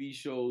 TV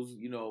shows,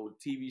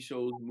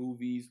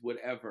 movies,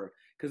 whatever.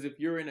 Because if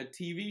you're in a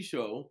TV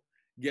show,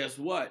 guess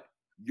what?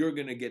 You're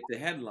going to get the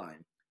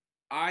headline.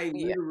 I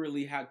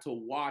literally had to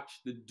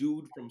watch the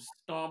dude from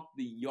Stomp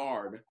the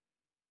Yard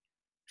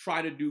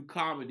try to do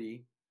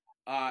comedy,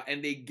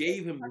 and they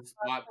gave him the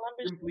spot.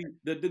 Simply,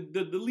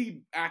 the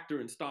lead actor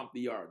in Stomp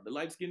the Yard, the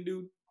light-skinned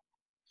dude.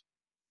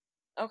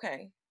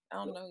 Okay. I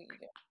don't know you.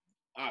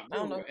 I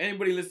don't know.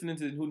 Anybody listening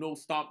to who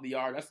knows Stomp the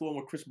Yard, that's the one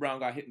where Chris Brown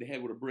got hit in the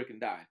head with a brick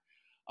and died.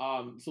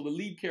 So the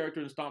lead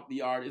character in Stomp the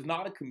Yard is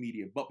not a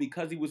comedian, but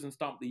because he was in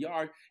Stomp the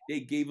Yard,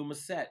 they gave him a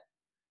set.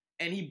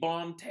 And he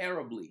bombed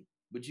terribly.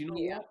 But you know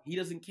what? He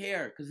doesn't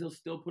care because he'll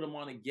still put him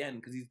on again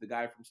because he's the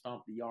guy from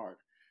Stomp the Yard.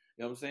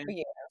 You know what I'm saying?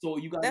 Yeah. So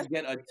you got to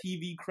get a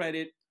TV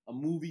credit, a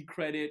movie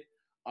credit,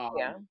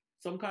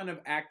 some kind of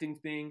acting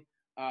thing.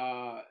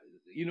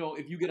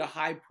 If you get a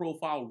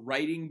high-profile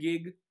writing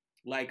gig,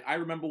 like I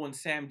remember when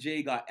Sam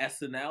J got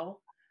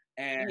SNL,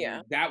 and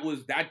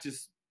that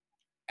just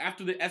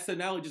after the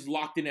SNL, it just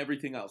locked in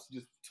everything else. It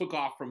just took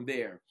off from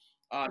there.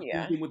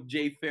 Something with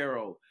Jay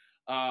Farrow,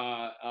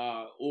 or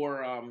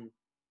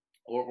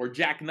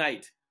Jack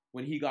Knight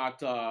when he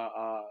got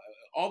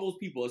all those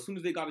people. As soon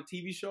as they got a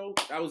TV show,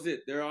 that was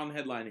it. They're on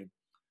headlining.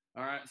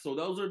 All right. So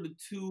those are the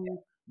two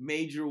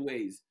major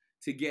ways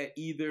to get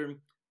either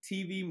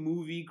TV,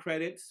 movie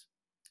credits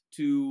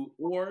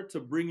or to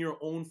bring your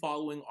own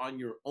following on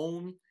your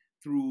own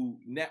through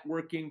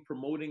networking,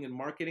 promoting, and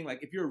marketing.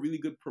 Like if you're a really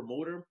good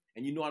promoter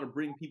and you know how to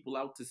bring people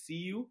out to see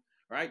you,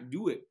 all right,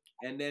 do it.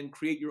 And then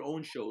create your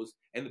own shows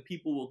and the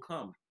people will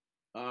come.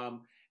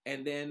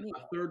 And then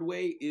a third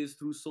way is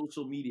through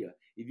social media.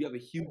 If you have a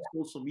huge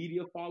social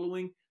media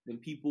following, then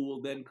people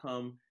will then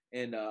come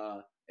and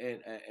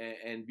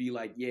be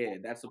like, yeah,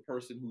 that's a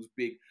person who's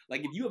big.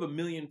 Like if you have 1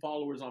 million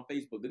followers on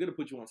Facebook, they're going to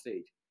put you on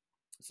stage.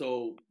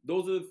 So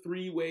those are the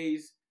 3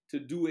 ways to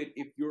do it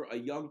if you're a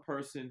young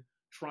person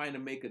trying to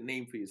make a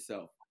name for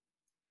yourself.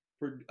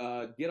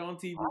 Get on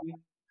TV,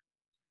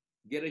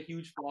 get a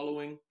huge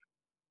following,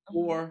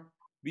 or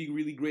be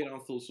really great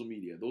on social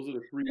media. Those are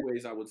the 3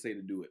 ways I would say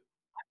to do it.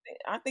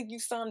 I think you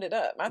summed it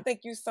up. And thank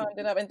you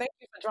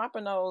for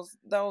dropping those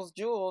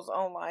jewels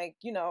on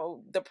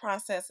the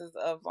processes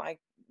of like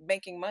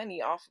making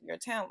money off of your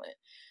talent.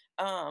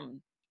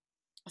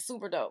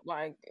 Super dope.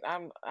 Like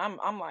I'm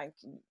like,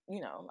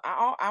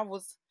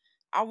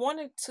 I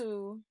wanted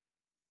to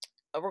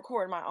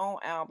record my own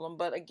album,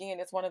 but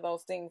again, it's one of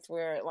those things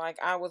where like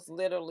I was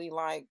literally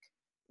like,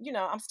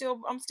 I'm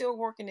still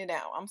working it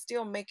out. I'm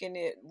still making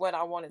it what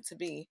I want it to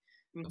be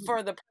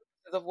for the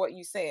of what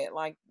you said,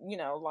 like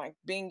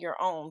being your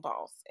own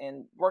boss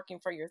and working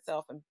for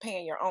yourself and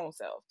paying your own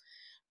self.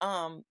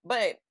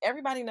 But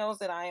everybody knows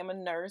that I am a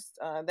nurse.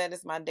 That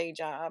is my day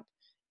job,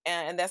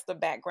 and that's the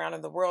background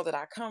of the world that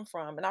I come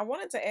from. And I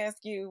wanted to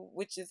ask you,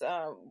 which is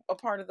a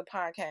part of the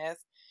podcast,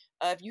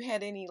 if you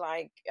had any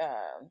like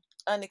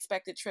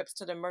unexpected trips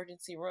to the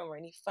emergency room or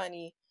any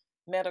funny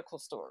medical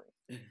stories.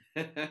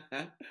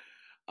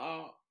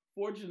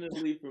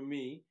 Fortunately for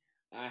me,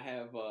 I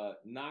have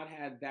not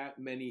had that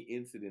many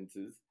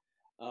incidences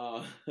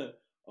of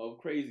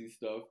crazy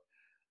stuff.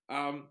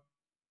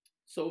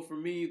 So for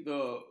me,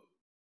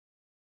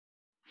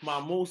 my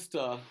most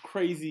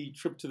crazy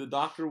trip to the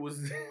doctor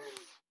was.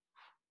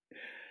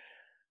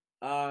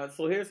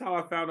 So here's how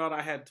I found out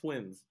I had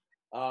twins.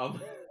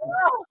 I'm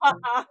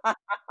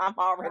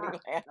already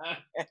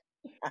laughing.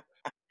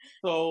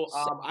 So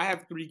I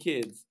have 3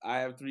 kids. I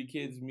have 3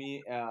 kids.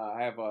 I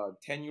have a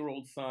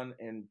 10-year-old son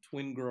and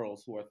twin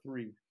girls who are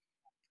 3.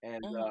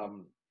 And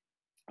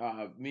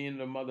me and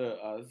the mother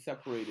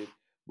separated.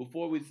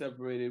 Before we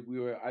separated,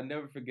 I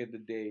never forget the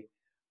day.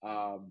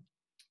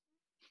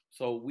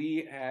 So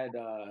we had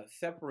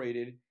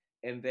separated,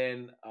 and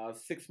then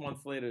 6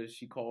 months later,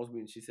 she calls me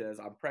and she says,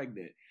 I'm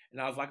pregnant.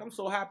 And I was like, I'm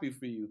so happy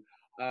for you.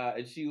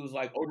 And she was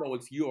like, "Oh no,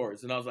 it's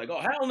yours." And I was like, "Oh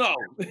hell no!"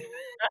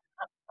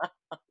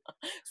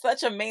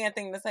 Such a man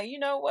thing to say. You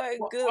know what?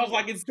 Well, Good. I was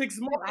like, "In 6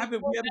 months,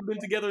 we haven't been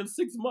together in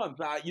 6 months."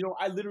 I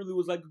literally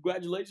was like,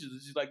 "Congratulations!"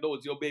 And she's like, "No,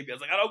 it's your baby." I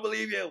was like, "I don't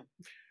believe you."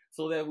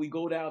 So then we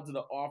go down to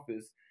the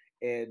office,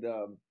 and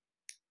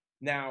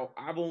now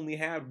I've only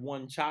had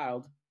one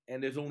child,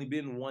 and there's only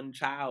been one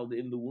child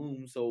in the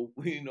womb, so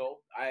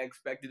I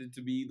expected it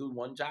to be the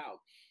one child.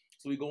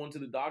 So we go into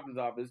the doctor's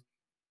office,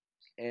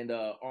 and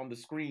on the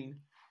screen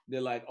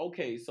they're like,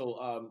 "Okay,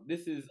 so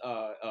this is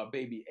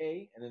baby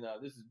A, and then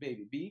this is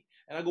baby B."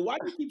 And I go, "Why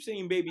do you keep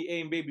saying baby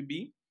A and baby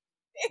B?"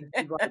 And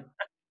she's like,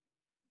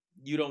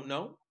 "You don't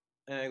know?"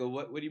 And I go,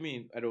 "What do you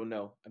mean? I don't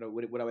know. I don't.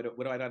 What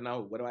do I not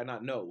know? What do I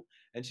not know?"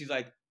 And she's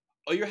like,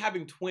 "Oh, you're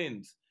having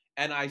twins."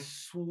 And I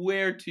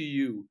swear to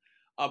you,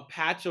 a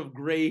patch of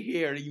gray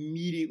hair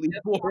immediately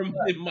formed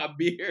in my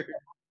beard.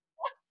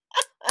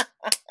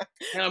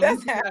 And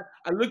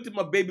I looked at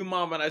my baby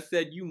mom and I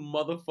said, "You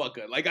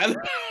motherfucker!" Like I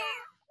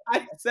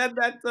said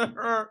that to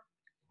her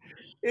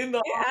in the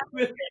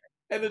office,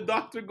 and the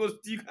doctor goes,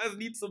 "Do you guys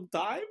need some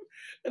time?"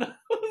 And I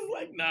was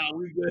like, "Nah,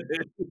 we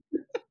good."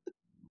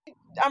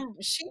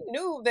 She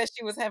knew that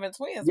she was having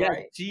twins, Yes,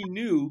 right? she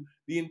knew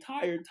the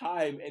entire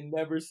time and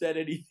never said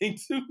anything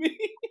to me.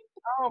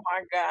 Oh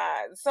my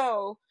God.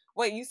 So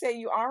wait, you said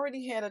you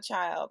already had a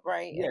child,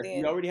 right? Yes, And we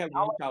then already had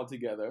one child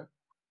together.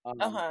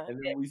 uh-huh. And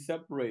then we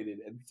separated,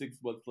 and 6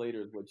 months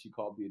later is when she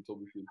called me and told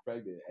me she was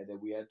pregnant, and then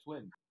we had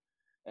twins.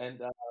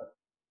 And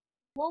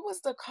What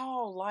was the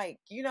call like?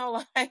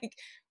 Like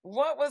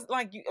what was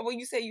like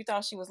you said you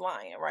thought she was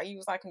lying, right? You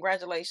was like,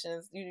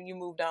 congratulations, you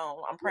moved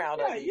on. I'm proud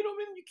yeah, of you. I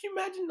mean, you can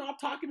imagine not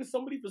talking to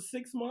somebody for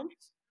 6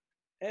 months,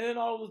 and then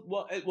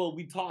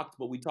we talked,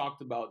 but we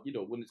talked about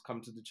when it's come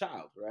to the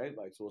child, right?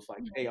 Like, so it's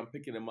like, hey, I'm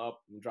picking him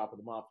up and dropping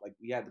him off. Like,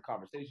 we had the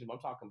conversation, but I'm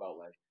talking about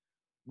like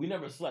we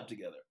never slept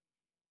together,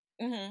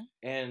 Mm-hmm.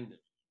 and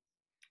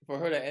for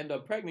her to end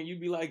up pregnant, you'd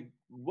be like,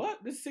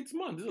 what? This 6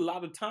 months. There's a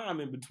lot of time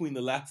in between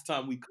the last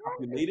time we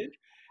copulated.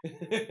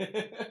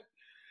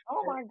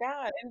 Oh my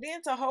God. And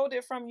then to hold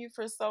it from you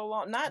for so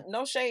long.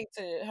 No shade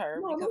to her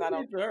No, because no I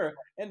don't. shade to her.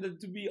 And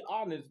to be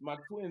honest, my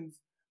twins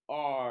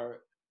are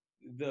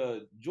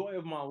the joy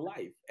of my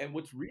life. And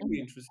what's really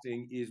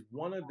interesting is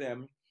one of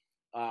them,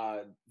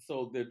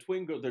 so they're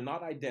twin girls, they're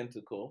not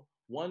identical.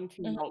 One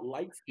came Mhm. out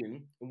light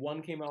skin and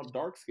one came out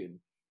dark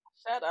skin.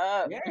 Shut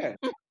up. Yeah.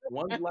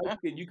 One's light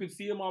skin. You can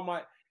see them on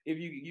my, if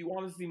you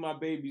want to see my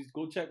babies,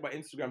 go check my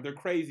Instagram. They're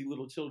crazy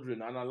little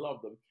children and I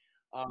love them.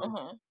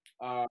 Uh-huh.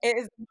 Uh,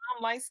 Is the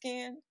mom light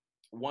skinned?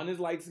 One is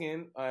light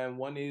skin and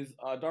one is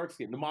dark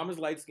skin. The mom is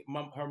light skin.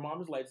 Her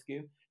mom is light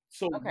skin.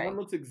 So Okay. one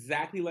looks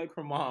exactly like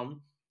her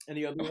mom, and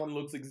the other one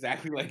looks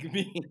exactly like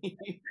me.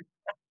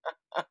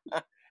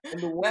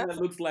 And the one that That's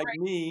looks like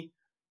me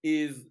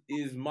is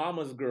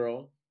mama's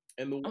girl,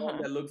 and the one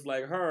uh-huh. that looks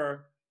like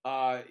her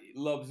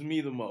loves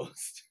me the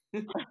most.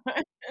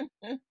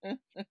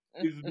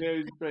 It's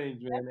very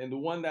strange, man. And the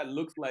one that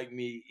looks like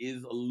me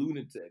is a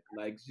lunatic.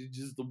 Like, she's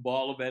just a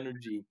ball of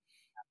energy.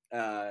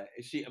 But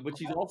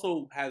she's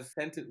also has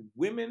sentient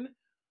women.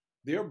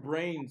 Their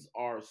brains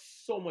are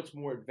so much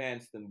more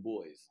advanced than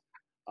boys.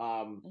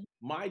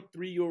 My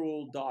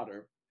 3-year-old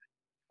daughter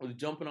was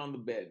jumping on the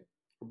bed.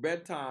 Her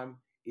bedtime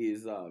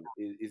is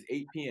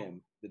 8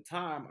 p.m. The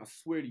time, I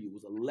swear to you,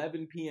 was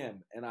 11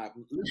 p.m. And I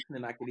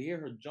listening, I could hear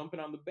her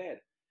jumping on the bed.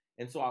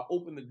 And so I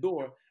open the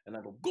door and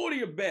I go to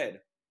your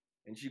bed.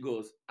 And she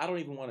goes, "I don't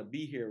even want to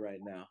be here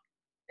right now.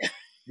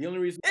 The only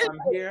reason I'm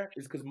here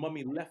is because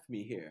mommy left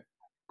me here.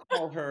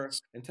 Call her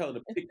and tell her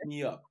to pick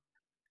me up."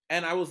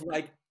 And I was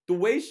like, the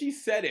way she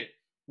said it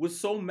was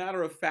so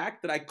matter of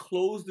fact that I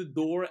closed the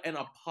door and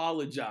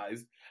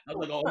apologized. I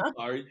was like, "Oh, I'm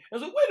sorry." I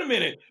was like, "Wait a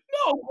minute.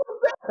 No, go to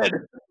bed."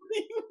 What do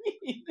you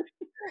mean?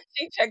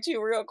 She checked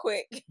you real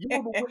quick.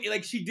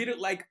 Like, she did it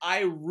like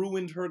I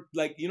ruined her.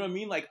 Like, you know what I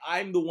mean? Like,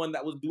 I'm the one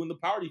that was doing the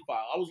party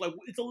foul. I was like,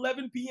 "It's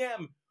 11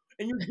 p.m.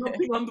 and you're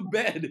jumping on the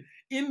bed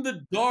in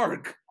the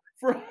dark.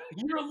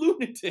 You're a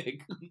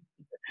lunatic."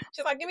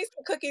 She's like, give me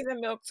some cookies and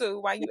milk too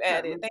while you Yeah,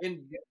 at it.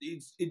 and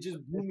it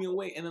just blew me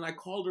away. And then I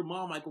called her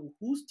mom. I go,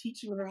 "Who's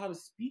teaching her how to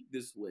speak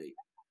this way?"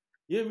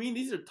 You know what I mean?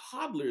 These are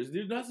toddlers.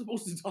 They're not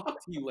supposed to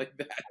talk to you like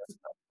that.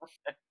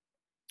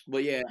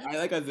 But yeah,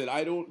 like I said,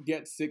 I don't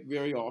get sick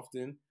very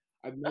often.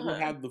 I've never Uh-huh.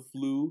 had the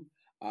flu.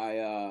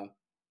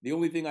 The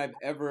only thing I've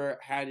ever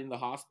had in the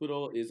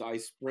hospital is I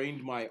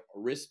sprained my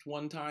wrist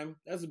one time.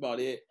 That's about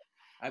it.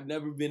 I've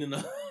never been in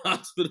a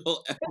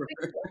hospital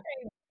ever.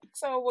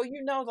 So,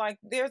 well, like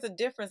there's a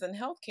difference in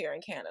healthcare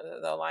in Canada,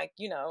 though. Like,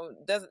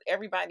 doesn't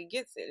everybody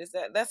gets it?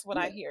 That's what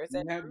I Yeah, hear? Is we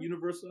that have true?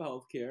 universal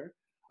health care.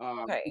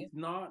 Okay. It's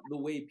not the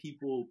way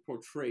people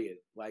portray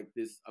it, like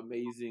this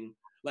amazing.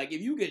 Like,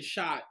 if you get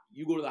shot,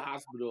 you go to the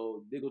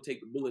hospital, they go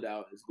take the bullet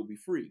out, it's gonna be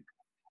free.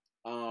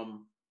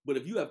 But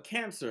if you have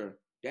cancer,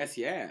 that's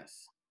your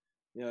ass.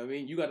 You know what I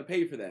mean? You got to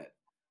pay for that.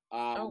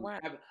 Oh wow.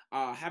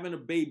 Having a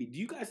baby. Do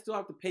you guys still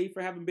have to pay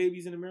for having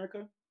babies in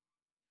America?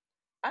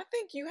 I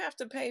think you have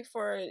to pay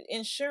for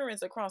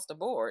insurance across the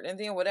board, and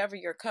then whatever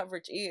your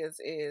coverage is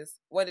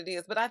what it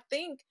is. But I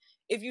think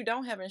if you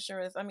don't have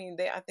insurance, I mean,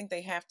 I think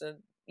they have to,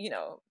 you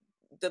know,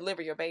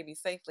 deliver your baby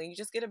safely. You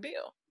just get a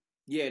bill.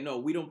 Yeah, no,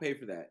 we don't pay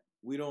for that.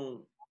 We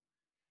don't.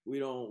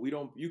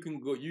 You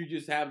can go. You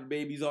just have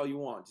babies all you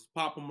want. Just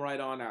pop them right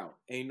on out.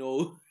 Ain't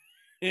no,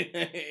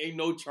 ain't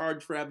no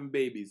charge for having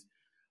babies.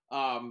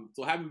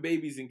 So having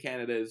babies in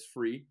Canada is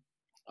free.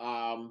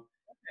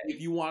 If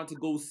you wanted to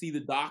go see the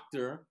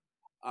doctor,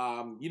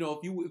 you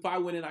know, if I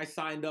went and I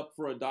signed up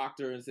for a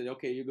doctor and said,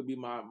 okay, you're gonna be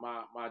my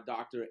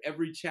doctor.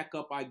 Every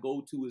checkup I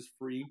go to is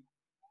free.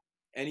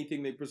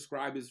 Anything they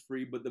prescribe is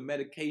free, but the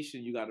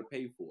medication you got to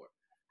pay for.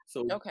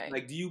 So, Okay.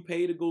 like, do you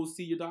pay to go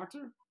see your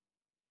doctor?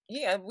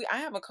 Yeah, I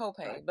have a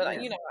copay, but I,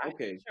 you know, I have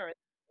Okay. insurance.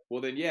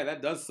 Well, then, yeah,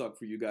 that does suck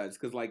for you guys,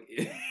 because, like,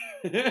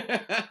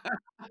 yeah,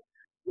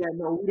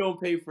 no, we don't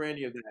pay for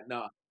any of that.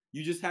 No,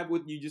 you just have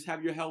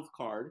your health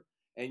card,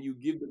 and you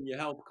give them your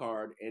health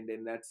card, and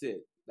then that's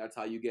it. That's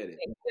how you get it.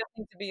 You just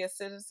need to be a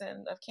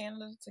citizen of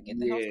Canada to get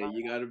the health Yeah, card.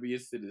 you got to be a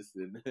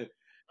citizen.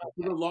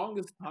 For the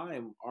longest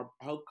time, our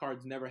health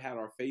cards never had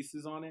our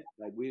faces on it.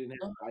 Like, we didn't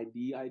have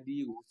ID.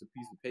 It was just a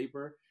piece of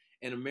paper.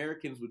 And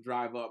Americans would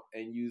drive up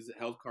and use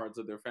health cards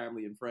of their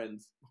family and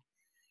friends.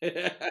 Oh,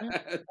 yeah,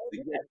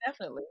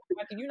 definitely.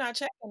 Like, you're not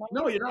checking.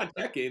 No, you're not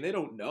checking. They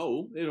don't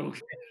know. They don't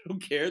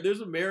care.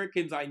 There's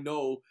Americans I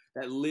know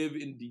that live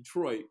in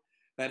Detroit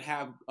that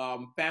have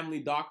family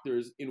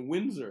doctors in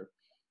Windsor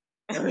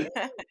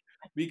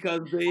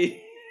because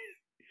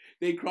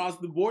they cross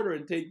the border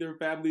and take their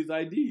family's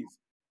IDs.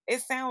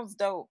 It sounds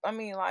dope. I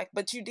mean, like,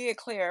 but you did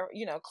clear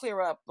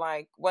up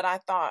like what I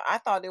thought. I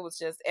thought it was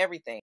just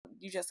everything.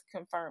 You just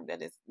confirmed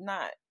that it's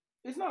not.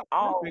 It's not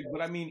all perfect,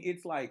 but I mean,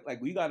 it's like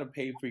we got to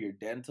pay for your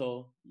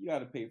dental. You got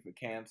to pay for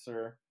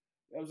cancer.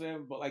 You know what I'm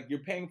saying? But, like, you're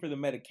paying for the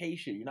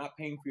medication. You're not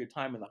paying for your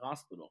time in the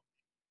hospital.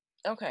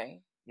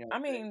 Okay. You know I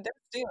mean, that's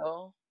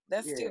still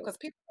because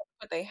people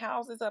put their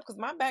houses up. Because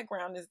my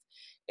background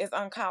is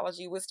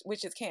oncology,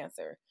 which is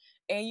cancer,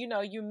 and you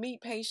know, you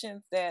meet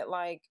patients that,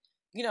 like,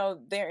 you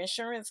know, their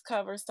insurance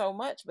covers so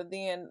much, but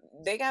then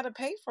they got to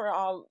pay for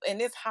all, and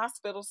this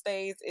hospital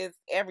stays is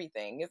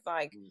everything. It's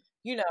like,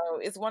 you know,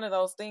 it's one of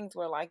those things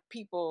where, like,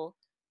 people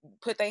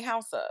put their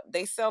house up,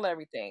 they sell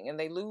everything, and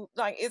they lose.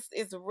 Like,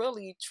 it's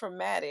really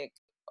traumatic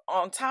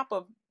on top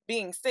of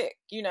being sick,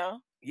 you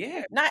know.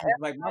 Yeah, Not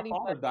like, my everybody,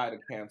 father but died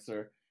of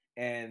cancer,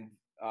 and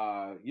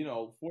you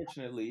know,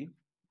 fortunately,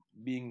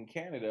 being in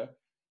Canada,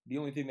 the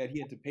only thing that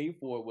he had to pay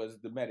for was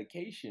the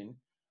medication.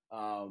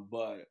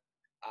 But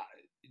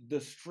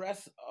the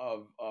stress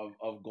of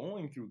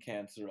going through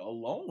cancer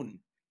alone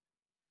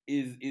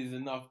is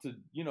enough to,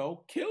 you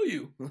know, kill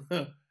you.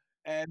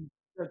 And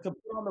to put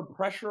on the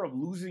pressure of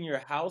losing your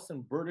house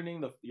and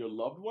burdening your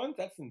loved ones,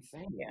 that's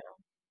insane. yeah.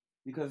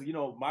 Because, you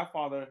know, my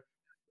father,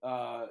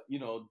 you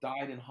know,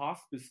 died in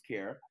hospice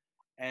care,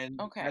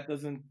 and Okay.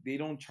 they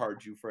don't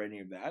charge you for any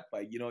of that.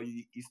 Like, you know,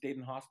 he stayed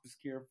in hospice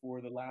care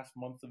for the last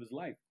months of his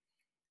life.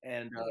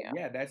 And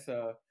Yeah. that's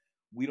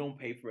we don't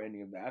pay for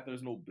any of that.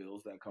 There's no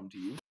bills that come to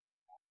you.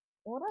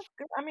 Well, that's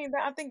good. I mean,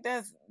 I think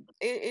that's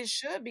it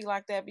should be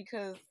like that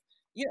because,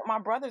 you know, my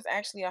brother's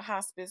actually a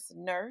hospice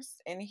nurse,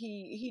 and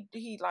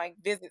he like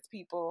visits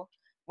people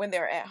when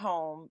they're at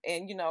home,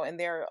 and you know, and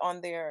they're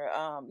on their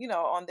you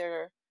know, on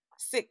their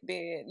sick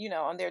bed, you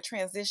know, on their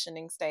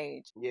transitioning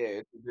stage. Yeah,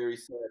 it's a very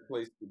sad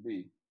place to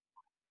be.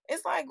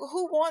 It's like,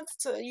 who wants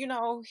to, you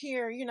know,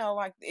 hear, you know,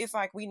 like, it's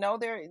like, we know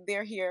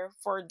they're here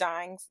for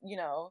dying, you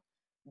know,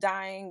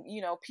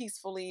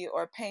 peacefully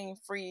or pain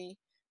free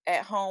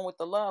at home with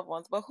the loved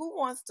ones, but who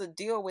wants to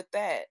deal with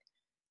that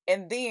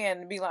and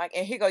then be like,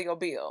 and here go your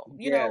bill,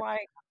 you know, Yeah.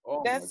 like,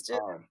 Oh my that's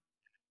just, God.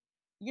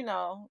 you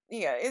know,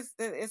 yeah,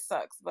 it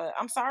sucks, but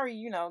I'm sorry,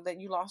 you know, that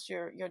you lost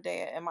your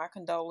dad, and my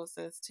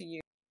condolences to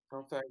you.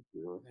 Oh, thank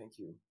you. Thank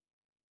you.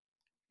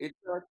 It's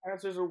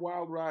cancer's a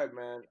wild ride,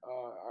 man.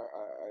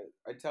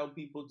 I tell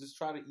people, just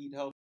try to eat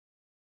healthy.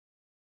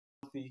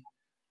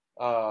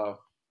 Uh,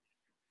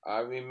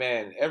 I mean,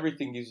 man,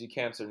 everything gives you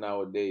cancer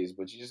nowadays,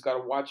 but you just gotta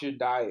watch your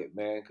diet,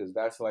 man, because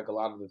that's like a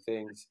lot of the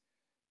things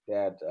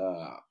that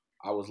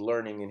I was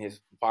learning in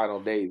his final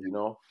days. You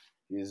know,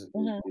 is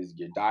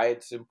your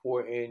diet's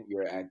important,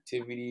 your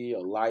activity,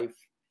 your life.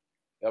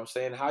 You know what I'm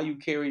saying, how you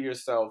carry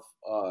yourself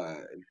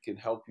can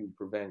help you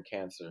prevent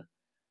cancer.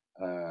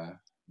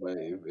 But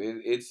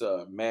it's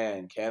a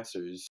man,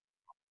 cancer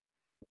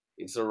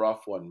it's a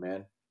rough one,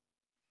 man.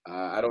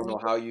 I don't know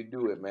how you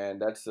do it, man.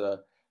 That's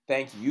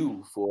thank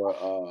you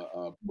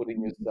for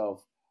putting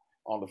yourself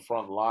on the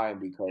front line,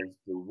 because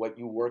what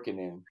you working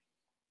in,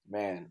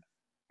 man.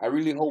 I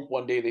really hope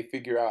one day they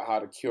figure out how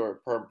to cure it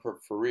for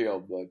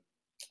real. But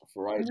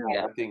for right now,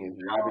 Yeah. that thing is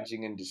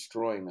ravaging and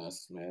destroying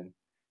us, man.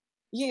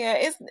 Yeah,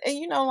 it's,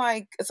 you know,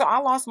 like, so I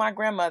lost my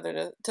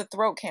grandmother to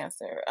throat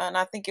cancer, and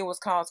I think it was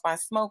caused by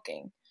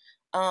smoking.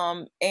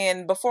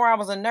 And before I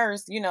was a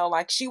nurse, you know,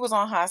 like, she was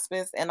on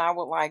hospice, and I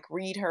would, like,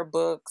 read her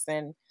books,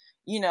 and,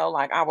 you know,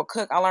 like, I would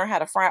cook. I learned how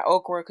to fry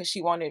okra because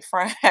she wanted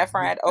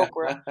fried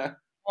okra.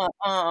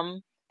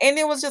 And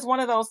it was just one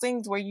of those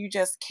things where you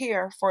just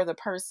care for the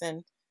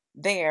person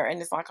there, and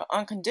it's like an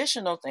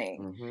unconditional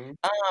thing. Mm-hmm.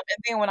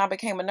 And then when I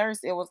became a nurse,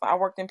 I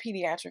worked in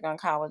pediatric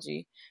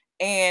oncology,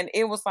 and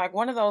it was like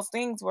one of those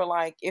things where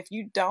like if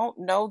you don't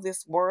know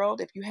this world,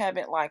 if you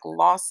haven't like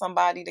lost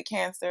somebody to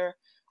cancer,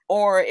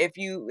 or if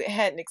you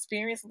hadn't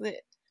experienced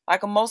it,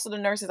 like most of the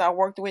nurses I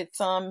worked with,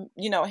 some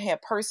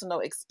had personal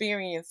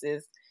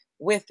experiences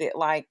with it.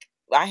 Like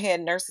I had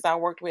nurses I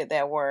worked with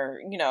that were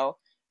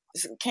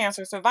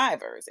cancer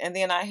survivors, and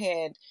then I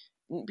had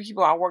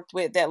people I worked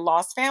with that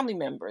lost family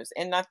members,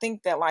 and I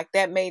think that like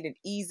that made it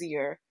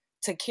easier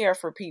to care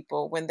for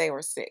people when they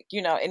were sick,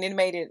 and it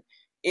made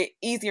it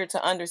easier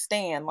to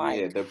understand, Yeah,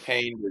 like, the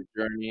pain, the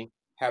journey,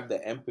 have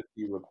the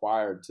empathy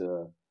required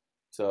to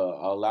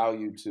allow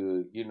you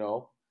to,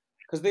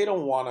 because they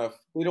don't want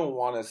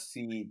to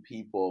see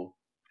people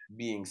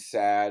being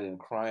sad and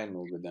crying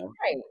over them.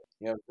 right,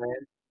 You know what I'm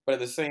saying? But at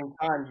the same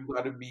time, you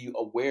got to be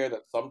aware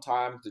that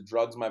sometimes the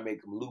drugs might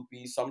make them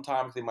loopy.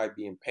 Sometimes they might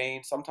be in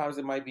pain. Sometimes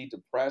they might be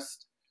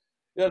depressed.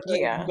 You know what I'm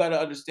saying? You yeah, got to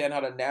understand how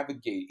to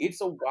navigate. It's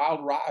a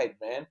wild ride,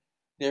 man.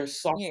 They're yeah,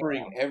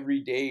 suffering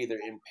every day. They're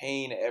in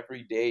pain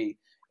every day.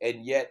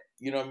 And yet,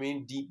 you know what I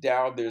mean? Deep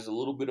down, there's a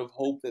little bit of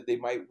hope that they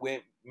might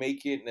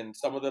make it. And then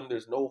some of them,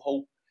 there's no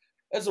hope.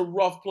 That's a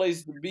rough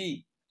place to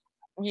be.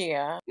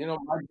 yeah,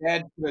 My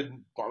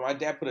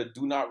dad put a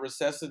do not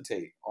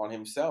resuscitate on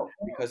himself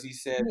because he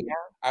said, yeah,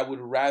 I would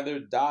rather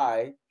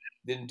die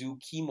than do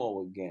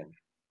chemo again.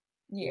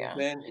 You know what yeah. I'm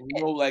saying?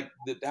 And like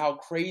how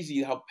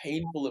crazy, how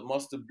painful it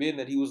must have been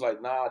that he was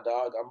like, nah,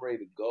 dog, I'm ready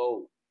to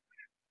go.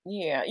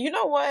 Yeah, you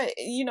know what?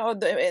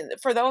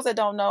 For those that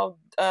don't know,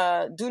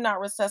 do not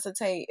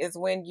resuscitate is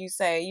when you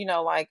say,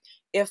 like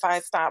if I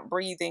stop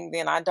breathing,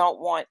 then I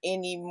don't want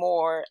any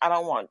more. I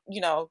don't want,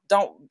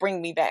 don't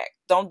bring me back.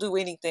 Don't do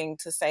anything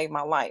to save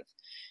my life.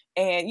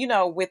 And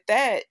with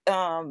that,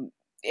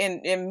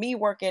 in me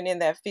working in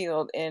that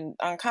field in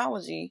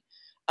oncology,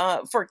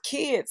 for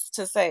kids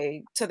to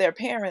say to their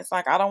parents,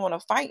 like, I don't want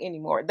to fight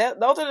anymore.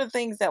 Those are the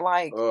things that,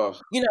 like, Ugh.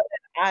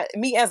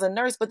 me as a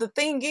nurse. But the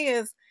thing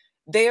is,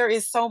 there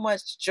is so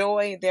much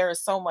joy, there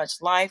is so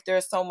much life,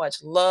 there's so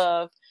much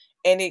love,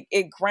 and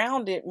it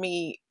grounded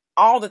me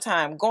all the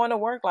time. Going to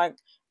work, like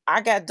I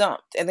got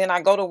dumped, and then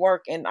I go to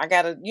work and I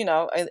got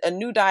a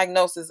new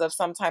diagnosis of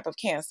some type of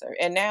cancer,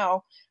 and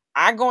now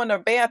I go in the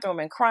bathroom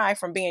and cry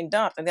from being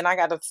dumped, and then I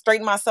got to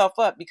straighten myself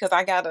up because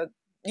I got to,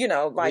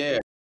 like, Yeah.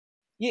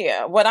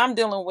 yeah, what I'm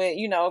dealing with,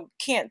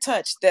 can't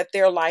touch that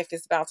their life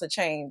is about to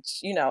change,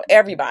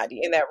 everybody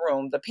in that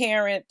room, the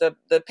parent, the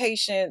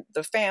patient,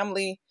 the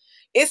family.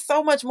 It's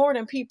so much more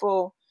than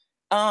people,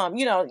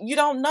 you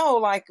don't know,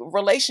 like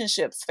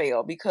relationships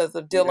fail because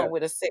of Yeah. dealing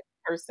with a sick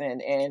person,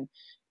 and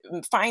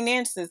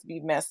finances be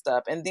messed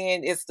up, and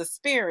then it's the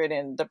spirit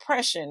and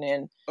depression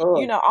and,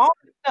 Ugh. all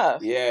the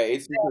stuff. Yeah,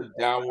 it's just a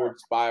downward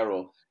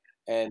spiral.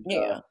 And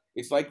Yeah.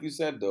 it's like you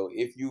said, though,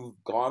 if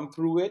you've gone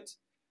through it,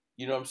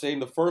 you know what I'm saying?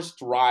 The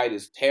first ride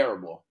is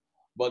terrible.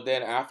 But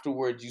then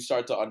afterwards, you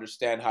start to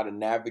understand how to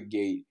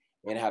navigate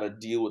and how to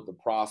deal with the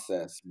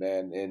process,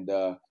 man.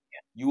 And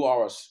you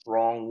are a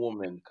strong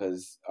woman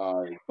because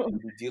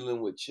you're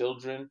dealing with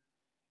children.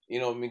 You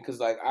know what I mean? Because,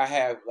 like, I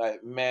have,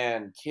 like,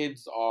 man,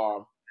 kids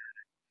are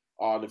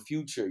the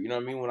future. You know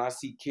what I mean? When I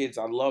see kids,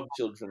 I love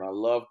children. I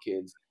love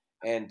kids.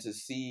 And to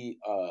see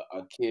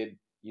a kid,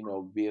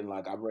 being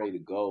like, I'm ready to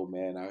go,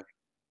 man.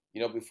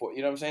 Before,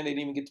 you know what I'm saying? They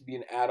didn't even get to be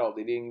an adult.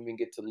 They didn't even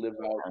get to live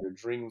out their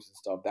dreams and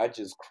stuff. That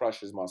just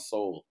crushes my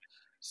soul.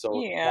 So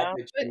the fact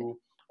Yeah. that you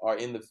are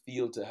in the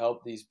field to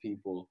help these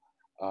people,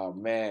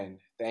 man,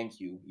 thank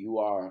you. You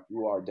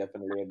are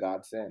definitely a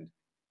godsend.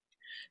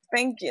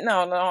 Thank you.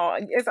 No,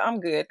 I'm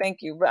good.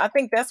 Thank you. But I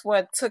think that's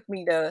what took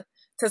me to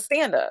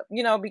stand up,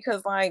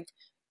 because like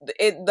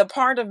the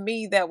part of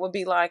me that would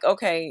be like,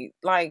 okay,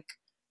 like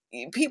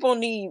people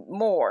need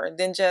more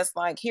than just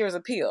like here's a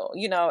pill,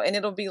 and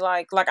it'll be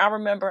like I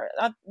remember,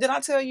 did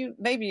I tell you?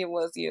 Maybe it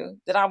was you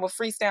that I would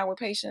freestyle with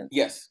patients.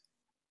 Yes.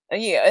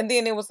 Yeah, and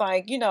then it was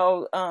like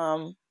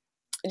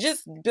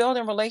just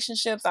building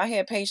relationships. I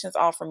had patients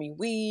offer me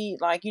weed,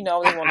 like they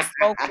want to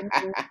smoke with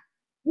me.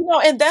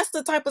 And that's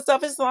the type of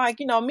stuff. It's like,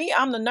 me,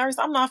 I'm the nurse.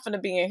 I'm not going to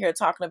be in here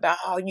talking about,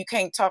 oh, you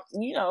can't talk,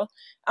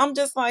 I'm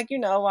just like,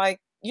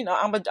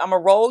 I'm a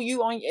roll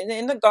you on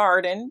in the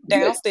garden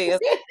downstairs,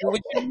 do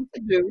what you need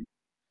to do.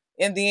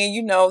 And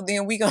then,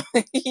 then we go,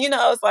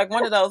 it's like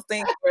one of those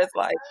things where it's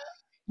like,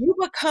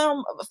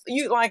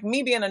 like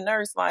me being a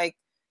nurse, like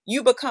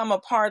you become a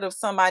part of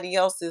somebody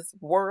else's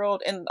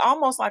world and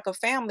almost like a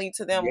family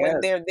to them when Yes.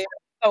 they're there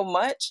so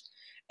much.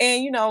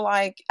 And,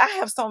 like I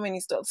have so many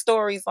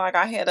stories. Like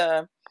I had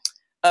a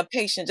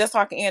patient, just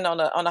talking in on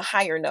a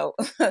higher note.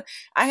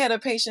 I had a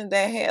patient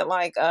that had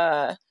like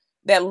that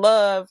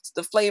loved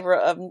the flavor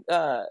of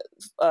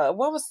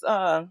what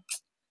was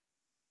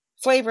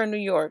Flavor in New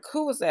York.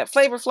 Who was that?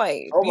 Flavor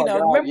Flav. Oh my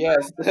God, remember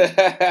yes.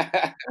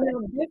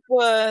 this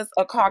was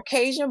a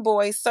Caucasian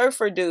boy,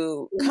 surfer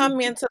dude,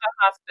 come into the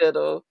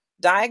hospital,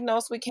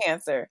 diagnosed with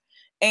cancer.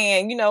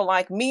 And, you know,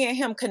 like me and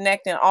him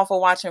connecting off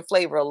of watching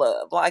Flavor of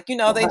Love. Like, you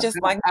know, they just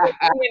like being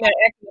there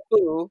acting a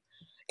fool.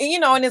 And, you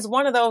know, and it's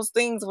one of those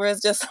things where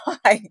it's just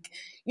like,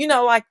 you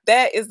know, like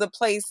that is the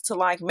place to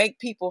like make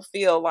people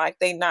feel like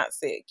they not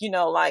sick. You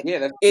know, like Yeah,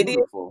 that's it is.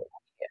 beautiful.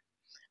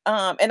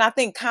 And I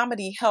think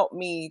comedy helped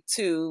me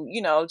to,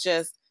 you know,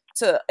 just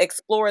to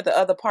explore the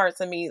other parts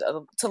of me,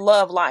 to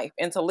love life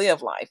and to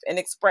live life and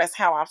express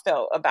how I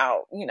felt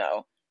about, you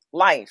know,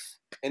 life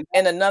And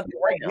in another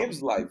that realm.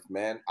 gives life,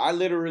 man. I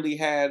literally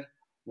had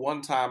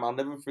one time, I'll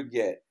never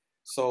forget.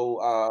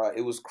 So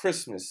it was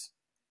Christmas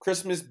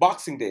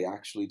Boxing Day,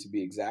 actually, to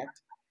be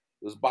exact.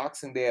 It was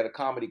Boxing Day at a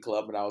comedy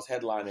club, and I was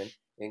headlining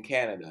in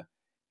Canada.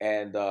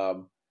 And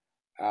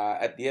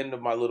at the end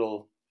of my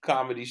little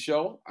comedy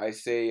show, I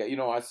say, you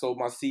know, I sold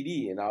my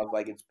CD, and I was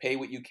like, it's pay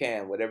what you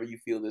can. Whatever you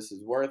feel this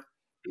is worth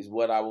is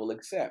what I will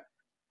accept.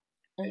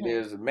 And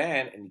there's a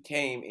man, and he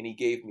came, and he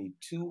gave me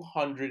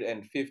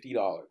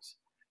 $250.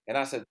 And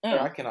I said, sir,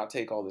 I cannot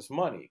take all this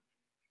money.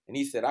 And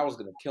he said, I was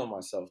going to kill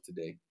myself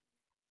today.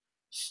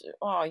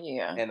 Oh,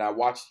 yeah. And I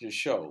watched your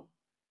show.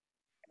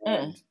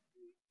 And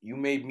you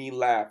made me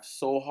laugh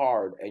so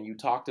hard. And you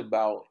talked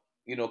about,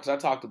 you know, because I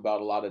talked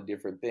about a lot of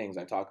different things.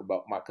 I talked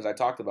about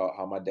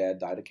how my dad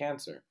died of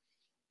cancer.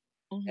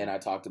 And I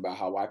talked about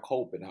how I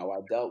cope and how I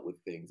dealt with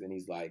things. And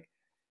he's like,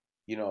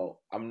 you know,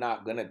 I'm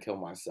not going to kill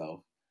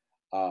myself.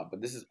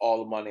 But this is all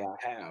the money I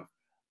have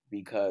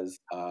because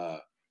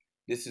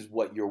this is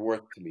what you're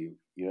worth to me.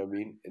 You know what I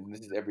mean? And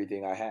this is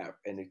everything I have.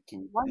 And it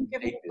can you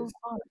take this.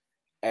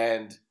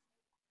 And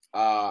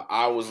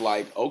I was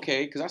like,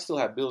 okay, because I still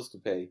have bills to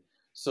pay.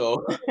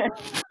 So I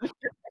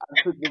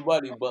took the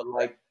money. But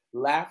like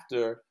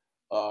laughter,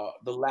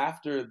 the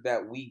laughter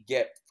that we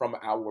get from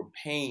our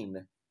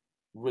pain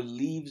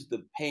relieves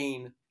the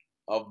pain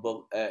of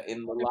the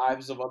in the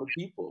lives of other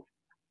people.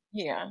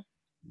 Yeah.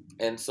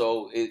 And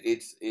so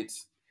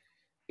it's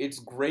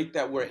great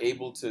that we're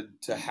able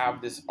to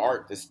have this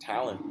art, this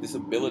talent, this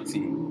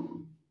ability.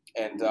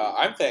 And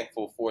I'm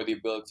thankful for the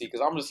ability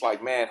because I'm just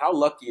like, man, how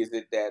lucky is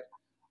it that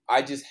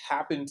I just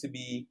happen to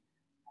be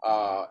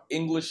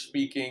English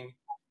speaking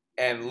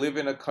and live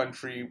in a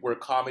country where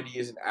comedy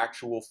is an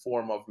actual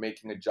form of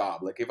making a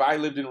job. Like if I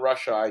lived in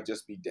Russia, I'd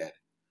just be dead.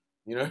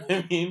 You know what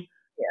I mean?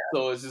 Yeah.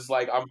 So it's just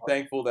like, I'm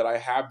thankful that I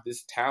have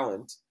this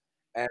talent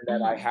and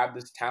that I have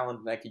this talent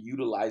and I can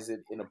utilize it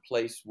in a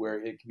place where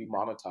it can be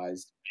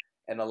monetized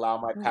and allow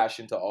my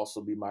passion to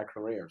also be my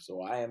career.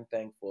 So I am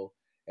thankful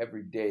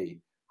every day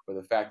for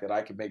the fact that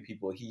I can make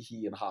people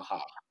hee and ha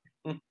ha.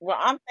 Well,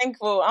 I'm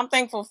thankful. I'm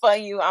thankful for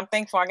you. I'm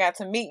thankful I got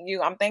to meet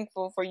you. I'm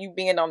thankful for you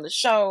being on the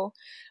show.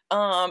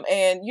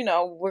 And you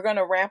know, we're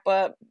gonna wrap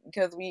up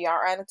because we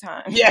are out of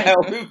time. Yeah.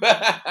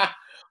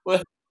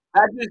 Well,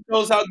 that just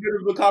shows how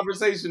good of a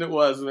conversation it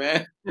was,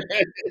 man.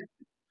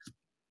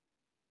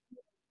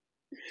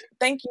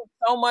 Thank you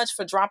so much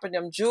for dropping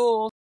them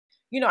jewels.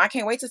 You know, I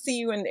can't wait to see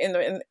you in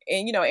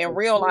you know, in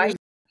real life.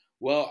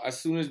 Well, as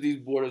soon as these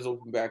borders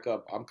open back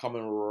up, I'm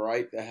coming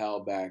right the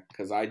hell back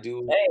because I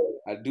do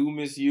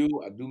miss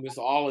you. I do miss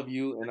all of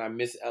you, and I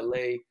miss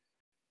LA.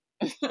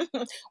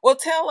 Well,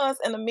 tell us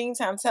in the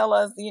meantime. Tell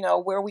us, you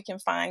know, where we can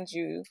find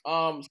you.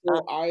 So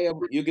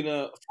you're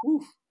gonna.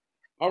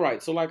 All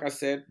right. So, like I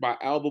said, my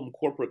album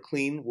Corporate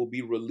Clean will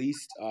be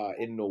released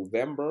in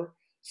November.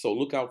 So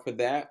look out for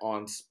that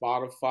on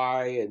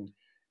Spotify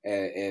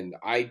and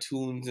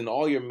iTunes and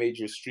all your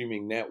major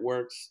streaming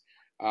networks.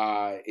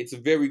 It's a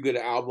very good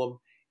album.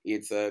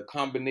 It's a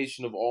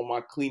combination of all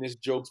my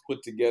cleanest jokes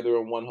put together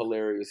in one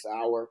hilarious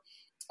hour.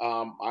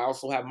 I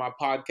also have my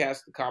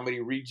podcast, The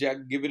Comedy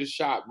Reject. Give it a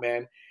shot,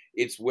 man.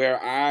 It's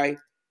where I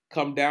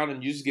come down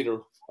and you just get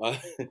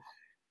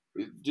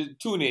just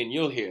tune in.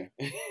 You'll hear.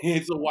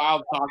 It's a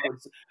wild talk.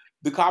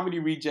 The Comedy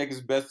Reject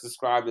is best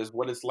described as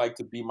what it's like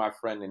to be my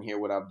friend and hear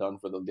what I've done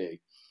for the day.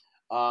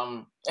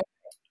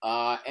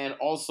 And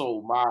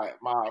also my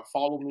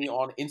follow me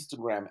on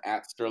Instagram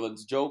at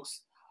Sterling's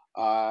Jokes,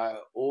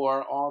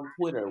 or on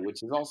Twitter,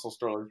 which is also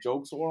Sterling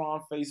Jokes, or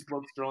on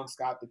Facebook, Sterling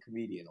Scott the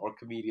Comedian, or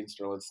Comedian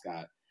Sterling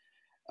Scott.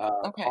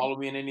 Follow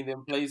me in any of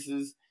them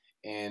places,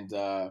 and you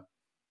know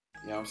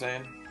what I'm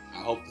saying?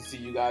 I hope to see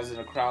you guys in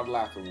a crowd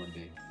laughing one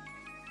day.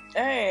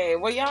 Hey,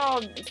 well,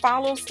 y'all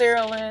follow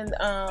Sterling.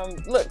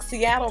 Look,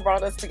 Seattle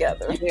brought us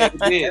together. Yeah, it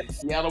did.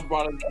 Seattle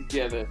brought us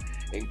together,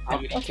 and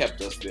comedy kept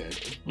us there.